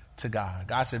known to God.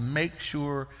 God said, make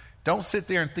sure, don't sit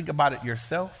there and think about it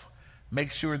yourself.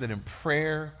 Make sure that in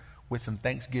prayer with some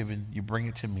thanksgiving, you bring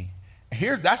it to me.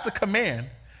 And that's the command.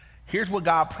 Here's what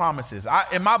God promises.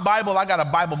 In my Bible, I got a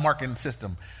Bible marking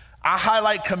system. I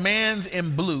highlight commands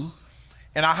in blue,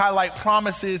 and I highlight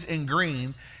promises in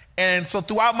green. And so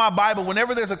throughout my Bible,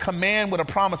 whenever there's a command with a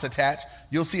promise attached,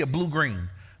 you'll see a blue-green.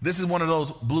 This is one of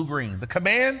those blue-green. The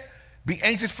command, be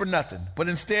anxious for nothing, but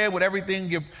instead with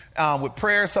everything, with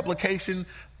prayer, supplication,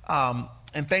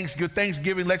 and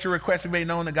thanksgiving, let your requests be made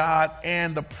known to God.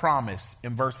 And the promise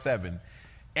in verse 7,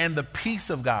 and the peace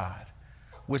of God,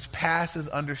 which passes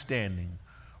understanding,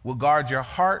 will guard your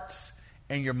hearts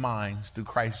and your minds through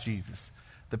Christ Jesus.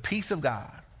 The peace of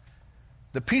God.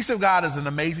 The peace of God is an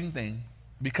amazing thing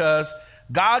because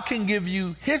God can give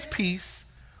you his peace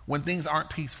when things aren't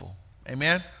peaceful.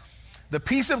 Amen? The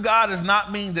peace of God does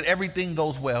not mean that everything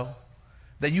goes well,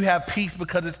 that you have peace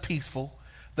because it's peaceful.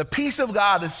 The peace of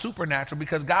God is supernatural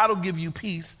because God will give you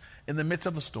peace in the midst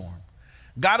of a storm.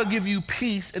 God will give you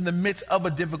peace in the midst of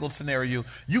a difficult scenario.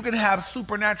 You can have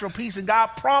supernatural peace, and God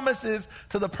promises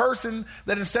to the person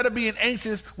that instead of being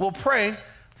anxious, will pray.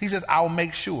 He says, I'll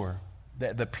make sure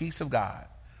that the peace of God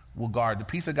will guard. The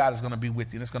peace of God is going to be with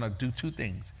you, and it's going to do two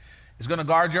things. It's going to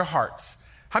guard your hearts.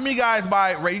 How many guys,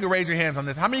 you can raise your hands on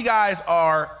this. How many guys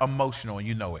are emotional and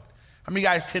you know it? How many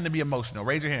guys tend to be emotional?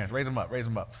 Raise your hands. Raise them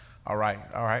up. All right.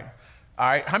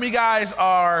 How many guys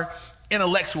are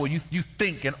intellectual? You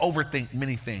think and overthink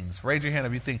many things. Raise your hand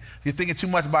if you're thinking too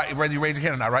much about it, whether you raise your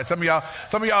hand or not, right? Some of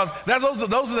y'all,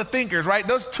 those are the thinkers, right?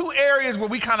 Those two areas where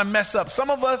we kind of mess up. Some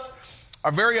of us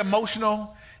are very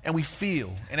emotional and we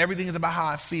feel, and everything is about how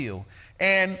I feel.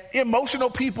 And emotional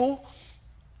people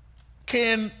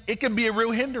can be a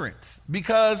real hindrance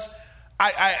because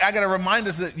I got to remind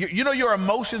us that your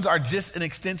emotions are just an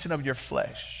extension of your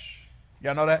flesh.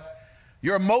 Y'all know that?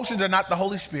 Your emotions are not the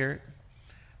Holy Spirit.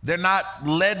 They're not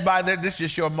led by this is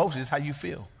just your emotions, how you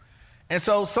feel. And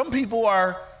so some people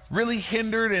are really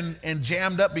hindered and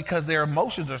jammed up because their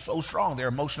emotions are so strong. They're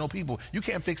emotional people. You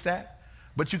can't fix that,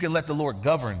 but you can let the Lord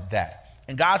govern that.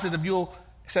 And God says, if you'll,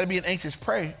 instead of being anxious,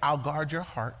 pray, I'll guard your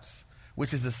hearts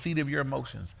which is the seat of your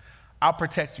emotions. I'll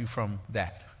protect you from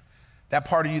that. That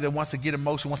part of you that wants to get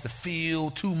emotion, wants to feel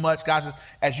too much. God says,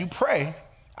 as you pray,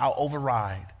 I'll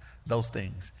override those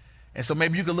things. And so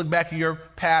maybe you can look back at your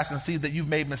past and see that you've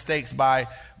made mistakes by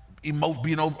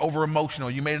being over emotional.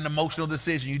 You made an emotional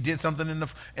decision. You did something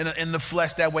in the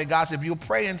flesh that way. God said, if you'll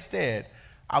pray instead,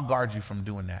 I'll guard you from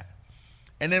doing that.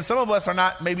 And then some of us are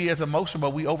not maybe as emotional,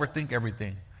 but we overthink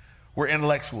everything. We're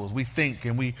intellectuals. We think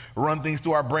and we run things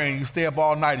through our brain. You stay up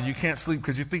all night and you can't sleep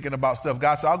because you're thinking about stuff.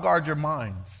 God said, I'll guard your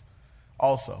minds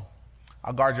also.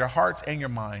 I'll guard your hearts and your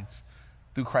minds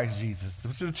through Christ Jesus.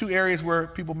 Which are the two areas where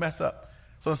people mess up.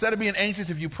 So instead of being anxious,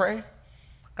 if you pray,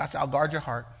 God said, I'll guard your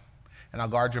heart and I'll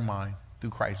guard your mind through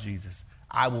Christ Jesus.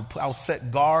 I'll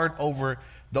set guard over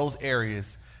those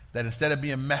areas that instead of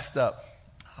being messed up,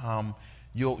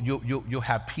 you'll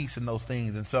have peace in those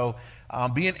things. And so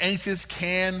being anxious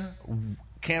can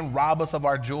rob us of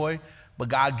our joy, but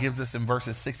God gives us in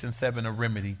verses 6 and 7 a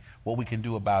remedy, what we can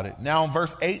do about it. Now in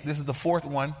verse 8, this is the fourth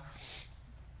one.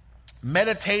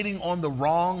 Meditating on the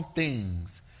wrong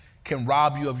things can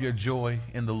rob you of your joy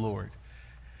in the Lord.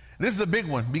 This is a big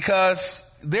one because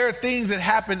there are things that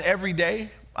happen every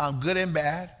day, good and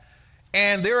bad,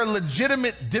 and there are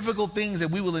legitimate difficult things that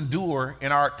we will endure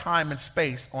in our time and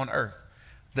space on earth.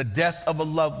 The death of a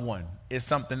loved one is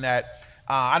something that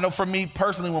I know for me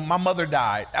personally, when my mother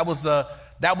died, that was the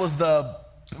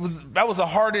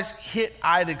hardest hit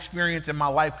I'd experienced in my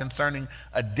life concerning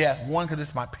a death. One, because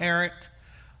it's my parent.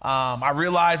 I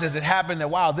realized as it happened that,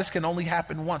 wow, this can only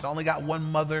happen once. I only got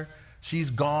one mother.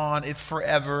 She's gone. It's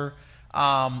forever.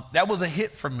 That was a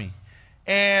hit for me.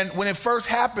 And when it first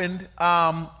happened,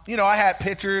 I had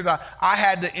pictures. I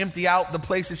had to empty out the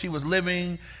place that she was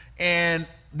living. And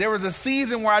there was a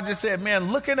season where I just said,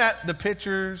 man, looking at the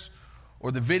pictures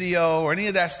or the video or any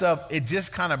of that stuff, it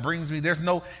just kind of brings me,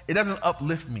 it doesn't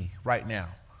uplift me right now.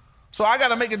 So I got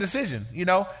to make a decision,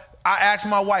 I asked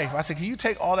my wife, I said, can you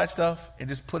take all that stuff and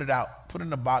just put it out, put it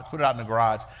in the box, put it out in the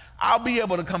garage? I'll be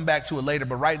able to come back to it later,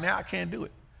 but right now I can't do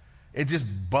it. It just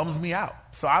bums me out.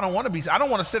 So I don't want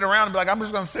to sit around and be like, I'm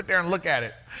just going to sit there and look at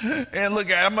it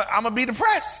I'm going to be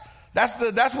depressed. That's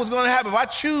what's going to happen. If I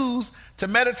choose to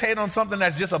meditate on something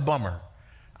that's just a bummer,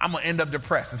 I'm going to end up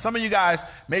depressed. And some of you guys,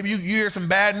 maybe you hear some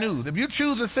bad news. If you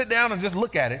choose to sit down and just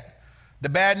look at it, the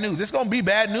bad news, it's going to be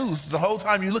bad news the whole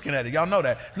time you're looking at it. Y'all know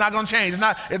that. It's not going to change. It's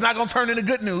not going to turn into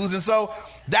good news. And so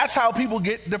that's how people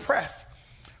get depressed.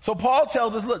 So Paul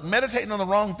tells us, look, meditating on the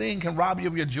wrong thing can rob you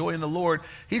of your joy in the Lord.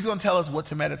 He's going to tell us what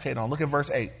to meditate on. Look at verse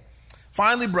 8.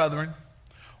 Finally, brethren,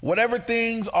 whatever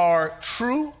things are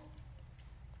true,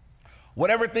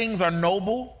 whatever things are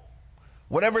noble,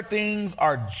 whatever things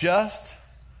are just,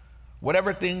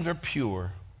 whatever things are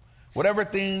pure, whatever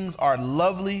things are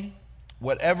lovely,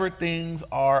 whatever things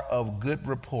are of good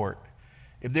report,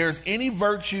 if there's any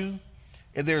virtue,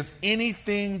 if there's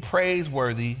anything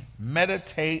praiseworthy,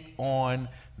 meditate on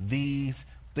these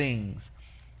things.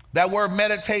 That word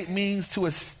meditate means to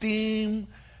esteem,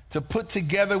 to put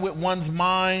together with one's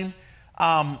mind.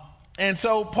 And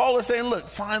so Paul is saying, look,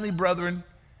 finally, brethren,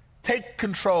 take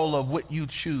control of what you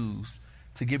choose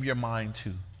to give your mind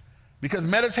to. Because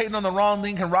meditating on the wrong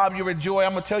thing can rob you of joy.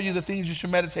 I'm going to tell you the things you should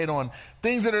meditate on.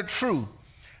 Things that are true.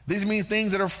 These mean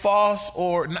things that are false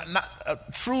or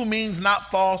not true means not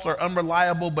false or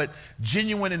unreliable, but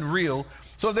genuine and real.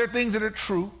 So if there are things that are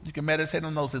true, you can meditate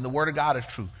on those things. The Word of God is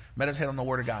true. Meditate on the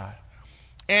Word of God.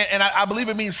 And I believe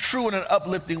it means true in an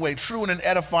uplifting way, true in an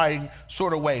edifying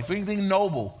sort of way. For anything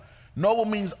noble. Noble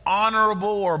means honorable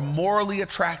or morally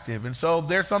attractive. And so if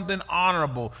there's something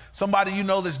honorable, somebody you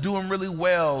know that's doing really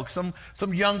well, some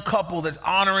young couple that's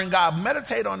honoring God,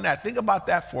 meditate on that. Think about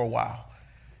that for a while.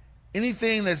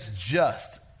 Anything that's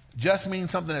just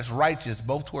means something that's righteous,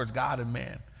 both towards God and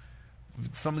man.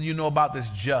 Some of you know about this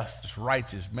just, it's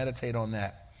righteous. Meditate on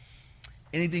that.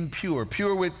 Anything pure.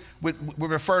 Pure would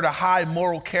refer to high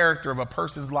moral character of a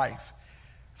person's life.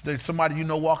 If there's somebody you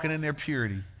know walking in their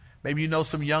purity. Maybe you know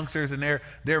some youngsters and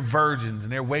they're virgins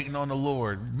and they're waiting on the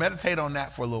Lord. Meditate on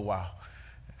that for a little while.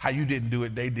 How you didn't do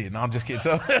it, they did. No, I'm just kidding.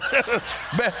 So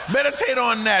meditate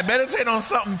on that. Meditate on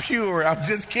something pure. I'm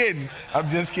just kidding.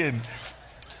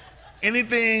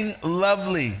 Anything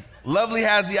lovely. Lovely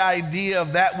has the idea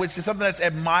of that which is something that's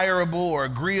admirable or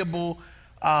agreeable.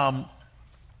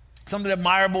 Something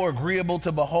admirable or agreeable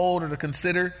to behold or to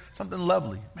consider. Something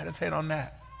lovely. Meditate on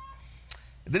that.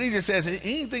 Then he just says,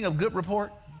 anything of good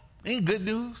report. Any good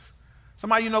news?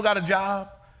 Somebody you know got a job.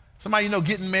 Somebody you know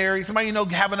getting married. Somebody you know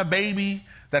having a baby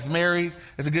that's married.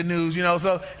 It's a good news,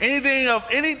 So anything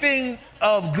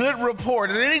of good report,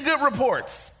 and any good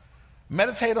reports,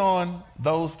 meditate on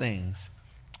those things.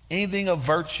 Anything of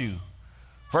virtue.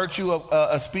 Virtue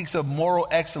speaks of moral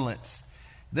excellence.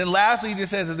 Then lastly, he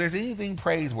just says, if there's anything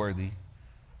praiseworthy,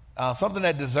 something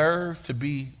that deserves to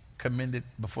be commended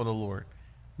before the Lord,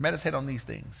 meditate on these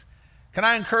things. Can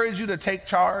I encourage you to take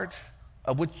charge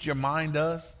of what your mind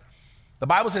does? The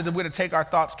Bible says that we're to take our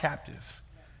thoughts captive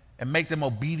and make them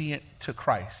obedient to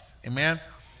Christ. Amen?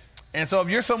 And so if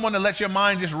you're someone that lets your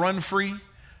mind just run free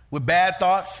with bad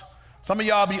thoughts, some of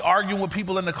y'all be arguing with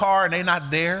people in the car and they're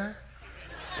not there.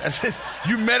 That's just,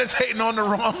 you meditating on the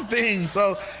wrong thing.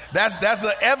 So that's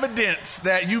the evidence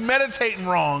that you meditating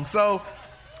wrong. So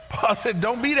Paul said,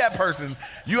 don't be that person.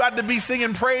 You have to be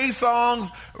singing praise songs,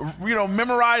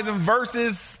 memorizing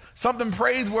verses, something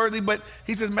praiseworthy. But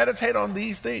he says, meditate on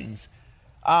these things.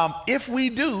 If we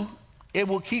do, it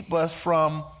will keep us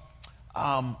from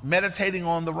meditating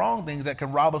on the wrong things that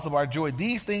can rob us of our joy.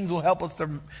 These things will help us to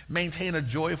maintain a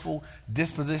joyful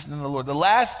disposition in the Lord. The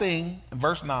last thing, in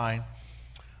verse 9,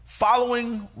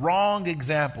 following wrong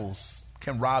examples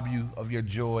can rob you of your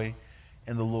joy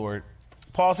in the Lord.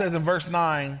 Paul says in verse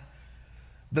 9,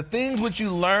 the things which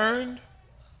you learned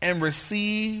and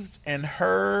received and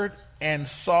heard and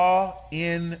saw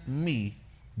in me,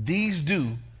 these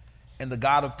do, and the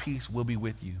God of peace will be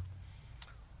with you.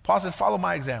 Paul says, follow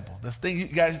my example. The thing you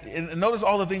guys, and notice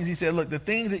all the things he said. Look, the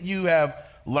things that you have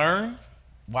learned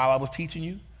while I was teaching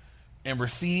you and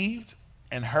received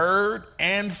and heard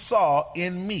and saw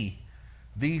in me,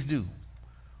 these do.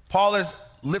 Paul has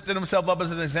lifted himself up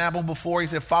as an example before. He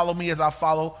said, follow me as I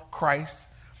follow Christ.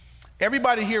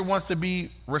 Everybody here wants to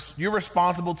be, you're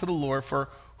responsible to the Lord for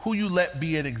who you let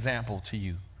be an example to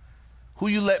you, who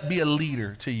you let be a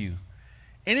leader to you.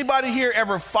 Anybody here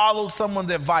ever followed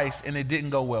someone's advice and it didn't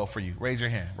go well for you? Raise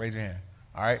your hand. Raise your hand.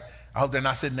 All right. I hope they're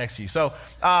not sitting next to you. So,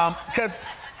 because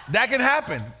that can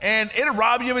happen and it'll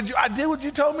rob you of it. I did what you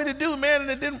told me to do, man,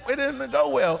 and it didn't go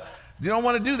well. You don't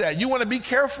want to do that. You want to be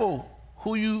careful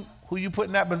who you put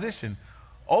in that position.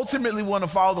 Ultimately, we want to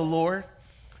follow the Lord,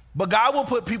 but God will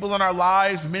put people in our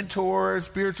lives, mentors,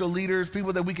 spiritual leaders,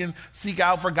 people that we can seek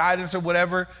out for guidance or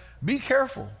whatever. Be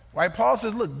careful, right? Paul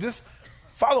says, look, just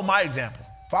follow my example.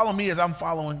 Follow me as I'm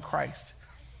following Christ.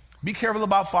 Be careful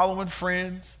about following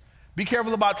friends. Be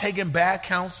careful about taking bad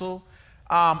counsel.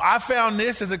 I found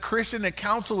this as a Christian that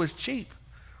counsel is cheap.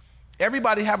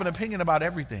 Everybody have an opinion about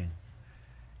everything.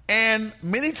 And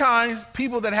many times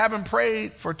people that haven't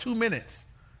prayed for 2 minutes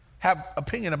have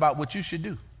opinion about what you should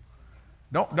do.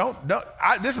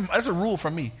 That's a rule for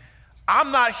me.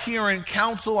 I'm not hearing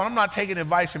counsel and I'm not taking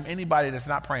advice from anybody that's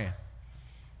not praying.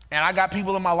 And I got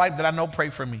people in my life that I know pray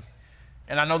for me.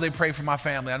 And I know they pray for my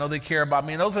family. I know they care about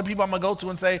me. And those are the people I'm going to go to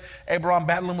and say, hey, bro, I'm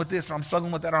battling with this, or I'm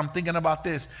struggling with that, or I'm thinking about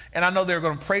this. And I know they're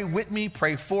going to pray with me,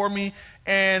 pray for me,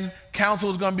 and counsel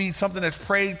is going to be something that's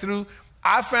prayed through.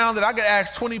 I found that I could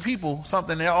ask 20 people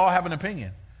something, they all have an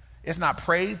opinion. It's not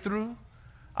prayed through.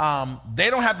 They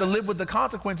don't have to live with the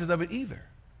consequences of it either.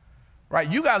 Right?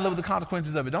 You got to live with the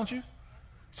consequences of it, don't you?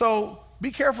 So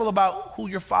be careful about who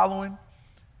you're following.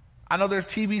 I know there's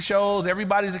TV shows,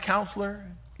 everybody's a counselor.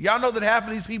 Y'all know that half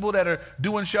of these people that are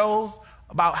doing shows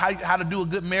about how to do a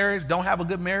good marriage don't have a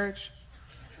good marriage.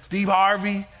 Steve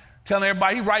Harvey telling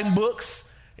everybody, he's writing books,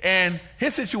 and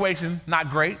his situation,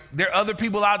 not great. There are other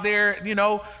people out there,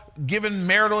 giving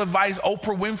marital advice.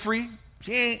 Oprah Winfrey,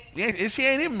 she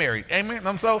ain't even married. Amen.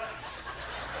 I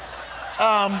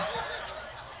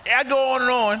go on and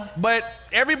on, but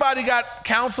everybody got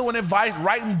counsel and advice,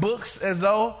 writing books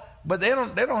but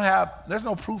there's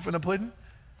no proof in the pudding.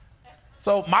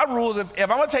 So my rule is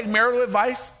if I'm going to take marital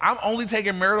advice, I'm only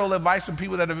taking marital advice from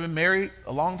people that have been married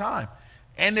a long time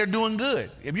and they're doing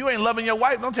good. If you ain't loving your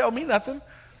wife, don't tell me nothing.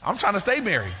 I'm trying to stay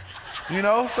married,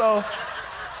 So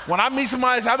when I meet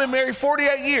somebody, I've been married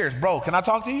 48 years, bro, can I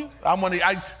talk to you?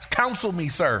 I counsel me,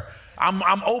 sir.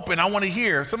 I'm open. I want to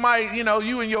hear. Somebody,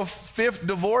 you in your 5th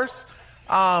divorce,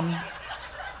 I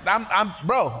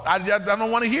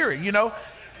don't want to hear it,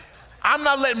 I'm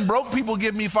not letting broke people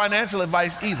give me financial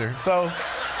advice either. So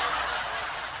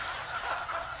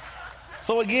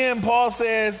again, Paul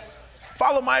says,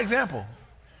 follow my example.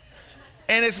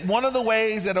 And it's one of the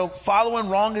ways that following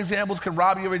wrong examples can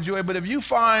rob you of your joy. But if you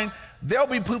find there'll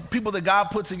be people that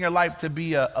God puts in your life to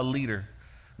be a leader.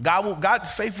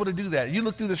 God's faithful to do that. You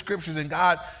look through the scriptures and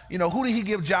God, who did he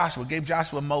give Joshua? Gave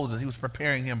Joshua Moses. He was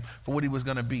preparing him for what he was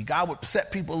going to be. God would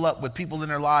set people up with people in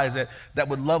their lives that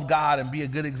would love God and be a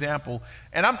good example.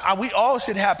 And we all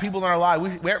should have people in our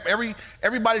lives.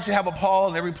 Everybody should have a Paul,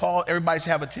 and everybody should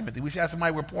have a Timothy. We should have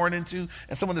somebody we're pouring into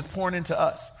and someone that's pouring into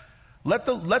us.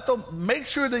 Make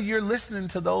sure that you're listening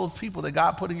to those people that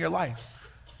God put in your life.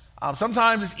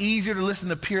 Sometimes it's easier to listen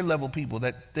to peer level people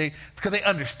because they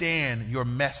understand your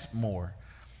mess more.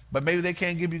 but maybe they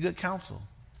can't give you good counsel.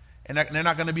 And they're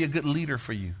not going to be a good leader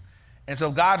for you. And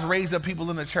so God's raised up people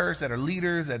in the church that are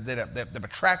leaders, that have a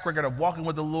track record of walking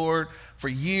with the Lord for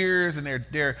years, and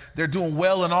they're doing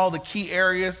well in all the key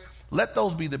areas. Let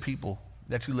those be the people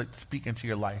that you let speak into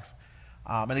your life.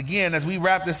 And again, as we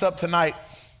wrap this up tonight,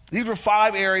 these were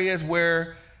 5 areas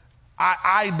where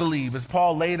I believe, as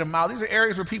Paul laid them out, these are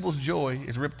areas where people's joy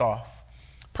is ripped off.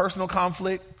 Personal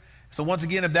conflict. So once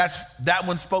again, if that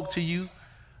one spoke to you,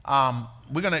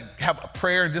 we're going to have a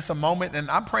prayer in just a moment, and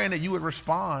I'm praying that you would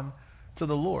respond to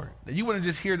the Lord. That you wouldn't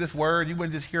just hear this word, you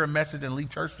wouldn't just hear a message and leave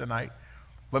church tonight.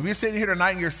 But if you're sitting here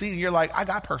tonight in your seat and you're like, I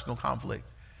got personal conflict,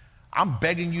 I'm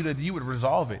begging you that you would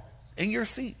resolve it in your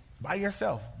seat, by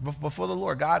yourself, before the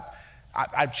Lord. God,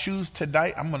 I choose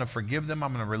tonight, I'm going to forgive them,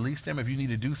 I'm going to release them. If you need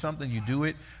to do something, you do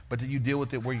it, but that you deal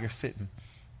with it where you're sitting.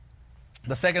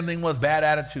 The second thing was bad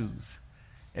attitudes.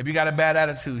 If you got a bad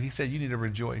attitude, he said you need to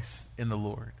rejoice in the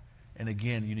Lord. And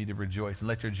again, you need to rejoice and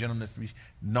let your gentleness be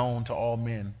known to all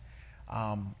men.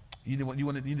 You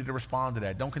need to respond to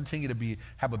that. Don't continue to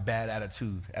have a bad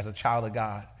attitude as a child of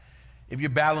God. If you're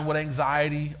battling with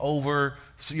anxiety so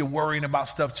you're worrying about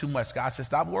stuff too much, God says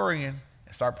stop worrying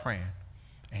and start praying.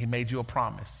 And he made you a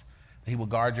promise that he will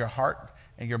guard your heart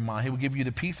and your mind. He will give you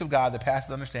the peace of God that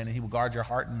passes understanding. He will guard your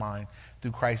heart and mind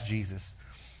through Christ Jesus.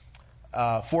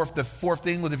 The fourth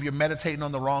thing was if you're meditating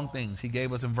on the wrong things. He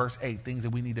gave us in verse 8 things that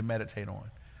we need to meditate on.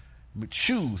 We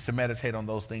choose to meditate on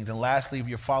those things. And lastly, if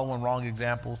you're following wrong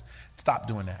examples, stop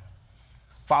doing that.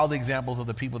 Follow the examples of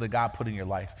the people that God put in your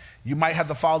life. You might have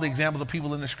to follow the examples of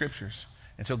people in the scriptures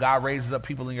until God raises up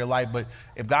people in your life. But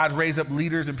if God's raised up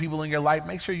leaders and people in your life,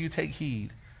 make sure you take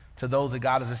heed to those that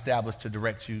God has established to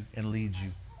direct you and lead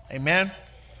you. Amen?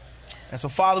 And so,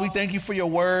 Father, we thank you for your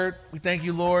word. We thank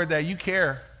you, Lord, that you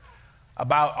care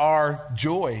about our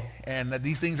joy and that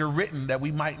these things are written that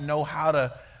we might know how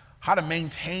to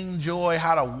maintain joy,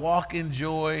 how to walk in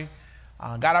joy.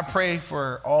 God, I pray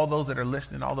for all those that are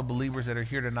listening, all the believers that are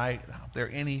here tonight. If there are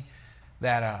any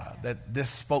that this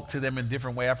spoke to them in a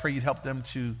different way, I pray you'd help them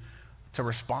to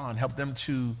respond, help them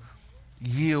to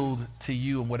yield to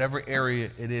you in whatever area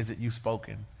it is that you've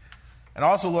spoken. And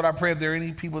also, Lord, I pray if there are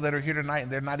any people that are here tonight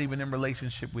and they're not even in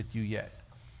relationship with you yet,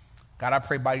 God, I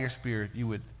pray by your Spirit you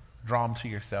would draw them to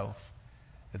yourself,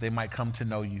 that they might come to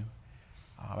know you.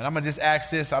 And I'm going to just ask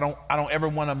this. I don't ever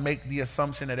want to make the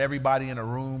assumption that everybody in a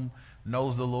room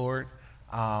knows the Lord.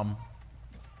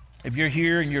 If you're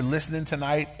here and you're listening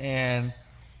tonight and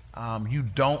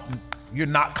you're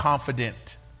not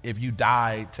confident if you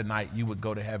died tonight, you would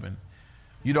go to heaven.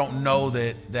 You don't know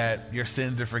that your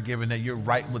sins are forgiven, that you're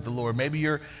right with the Lord. Maybe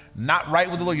you're not right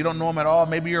with the Lord. You don't know him at all.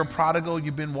 Maybe you're a prodigal.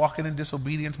 You've been walking in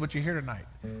disobedience, but you're here tonight.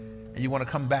 And you want to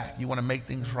come back. You want to make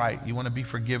things right. You want to be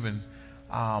forgiven.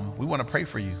 We want to pray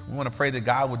for you. We want to pray that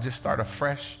God would just start a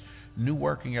fresh, new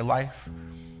work in your life.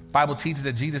 The Bible teaches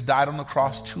that Jesus died on the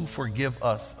cross to forgive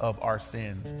us of our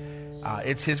sins.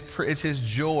 It's his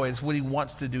joy. It's what he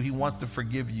wants to do. He wants to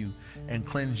forgive you and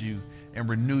cleanse you and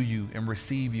renew you and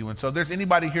receive you. And so if there's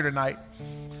anybody here tonight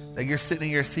that you're sitting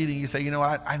in your seat and you say, you know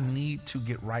what, I need to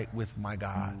get right with my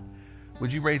God,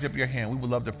 would you raise up your hand? We would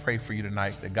love to pray for you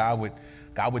tonight, that God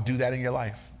would do that in your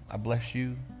life. I bless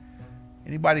you.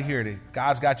 Anybody here that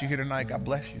God's got you here tonight, God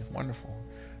bless you. Wonderful.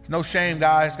 There's no shame,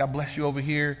 guys. God bless you over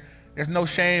here. There's no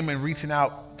shame in reaching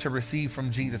out to receive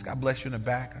from Jesus. God bless you in the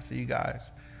back. I see you guys.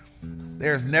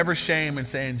 There's never shame in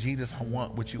saying, Jesus, I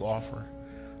want what you offer.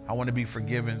 I want to be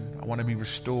forgiven. I want to be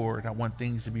restored. I want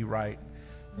things to be right.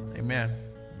 Amen.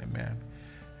 Amen.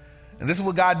 And this is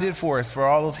what God did for us, for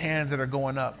all those hands that are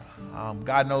going up.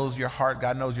 God knows your heart.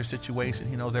 God knows your situation.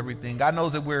 He knows everything. God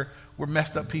knows that we're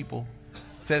messed up people.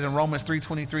 It says in Romans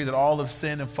 3:23 that all have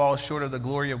sinned and fall short of the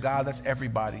glory of God. That's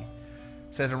everybody.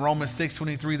 It says in Romans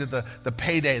 6:23 that the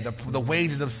payday, the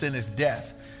wages of sin is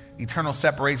death, eternal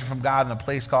separation from God in a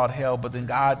place called hell. But then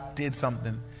God did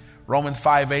something. Romans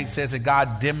 5:8 says that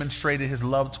God demonstrated his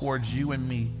love towards you and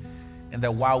me, and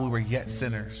that while we were yet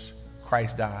sinners,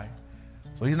 Christ died.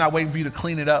 So he's not waiting for you to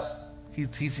clean it up.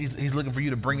 He's looking for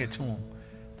you to bring it to him.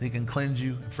 He can cleanse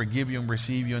you, and forgive you, and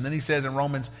receive you. And then he says in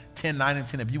Romans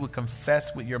 10:9-10, if you would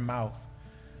confess with your mouth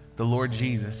the Lord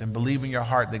Jesus and believe in your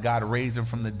heart that God raised him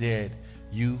from the dead,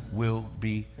 you will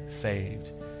be saved.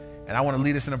 And I want to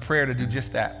lead us in a prayer to do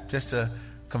just that, just to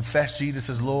confess Jesus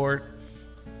as Lord,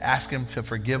 ask him to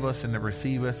forgive us and to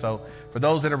receive us. So for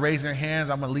those that are raising their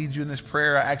hands, I'm going to lead you in this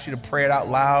prayer. I ask you to pray it out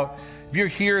loud. If you're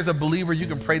here as a believer, you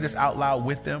can pray this out loud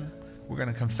with them. We're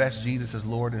going to confess Jesus as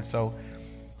Lord. And so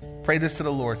pray this to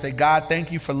the Lord. Say, God,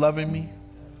 thank you for loving me.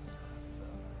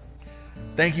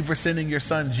 Thank you for sending your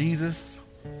son, Jesus,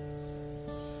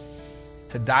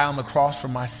 to die on the cross for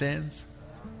my sins.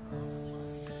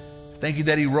 Thank you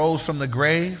that he rose from the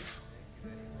grave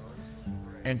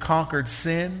and conquered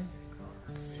sin,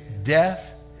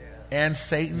 death, and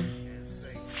Satan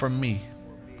for me.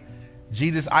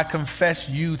 Jesus, I confess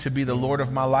you to be the Lord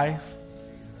of my life.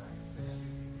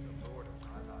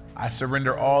 I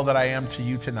surrender all that I am to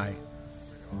you tonight.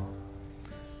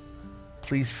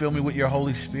 Please fill me with your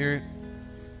Holy Spirit.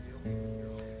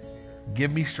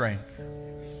 Give me strength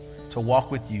to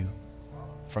walk with you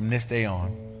from this day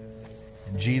on.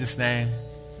 In Jesus' name,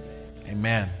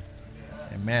 amen.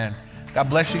 Amen. God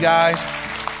bless you guys.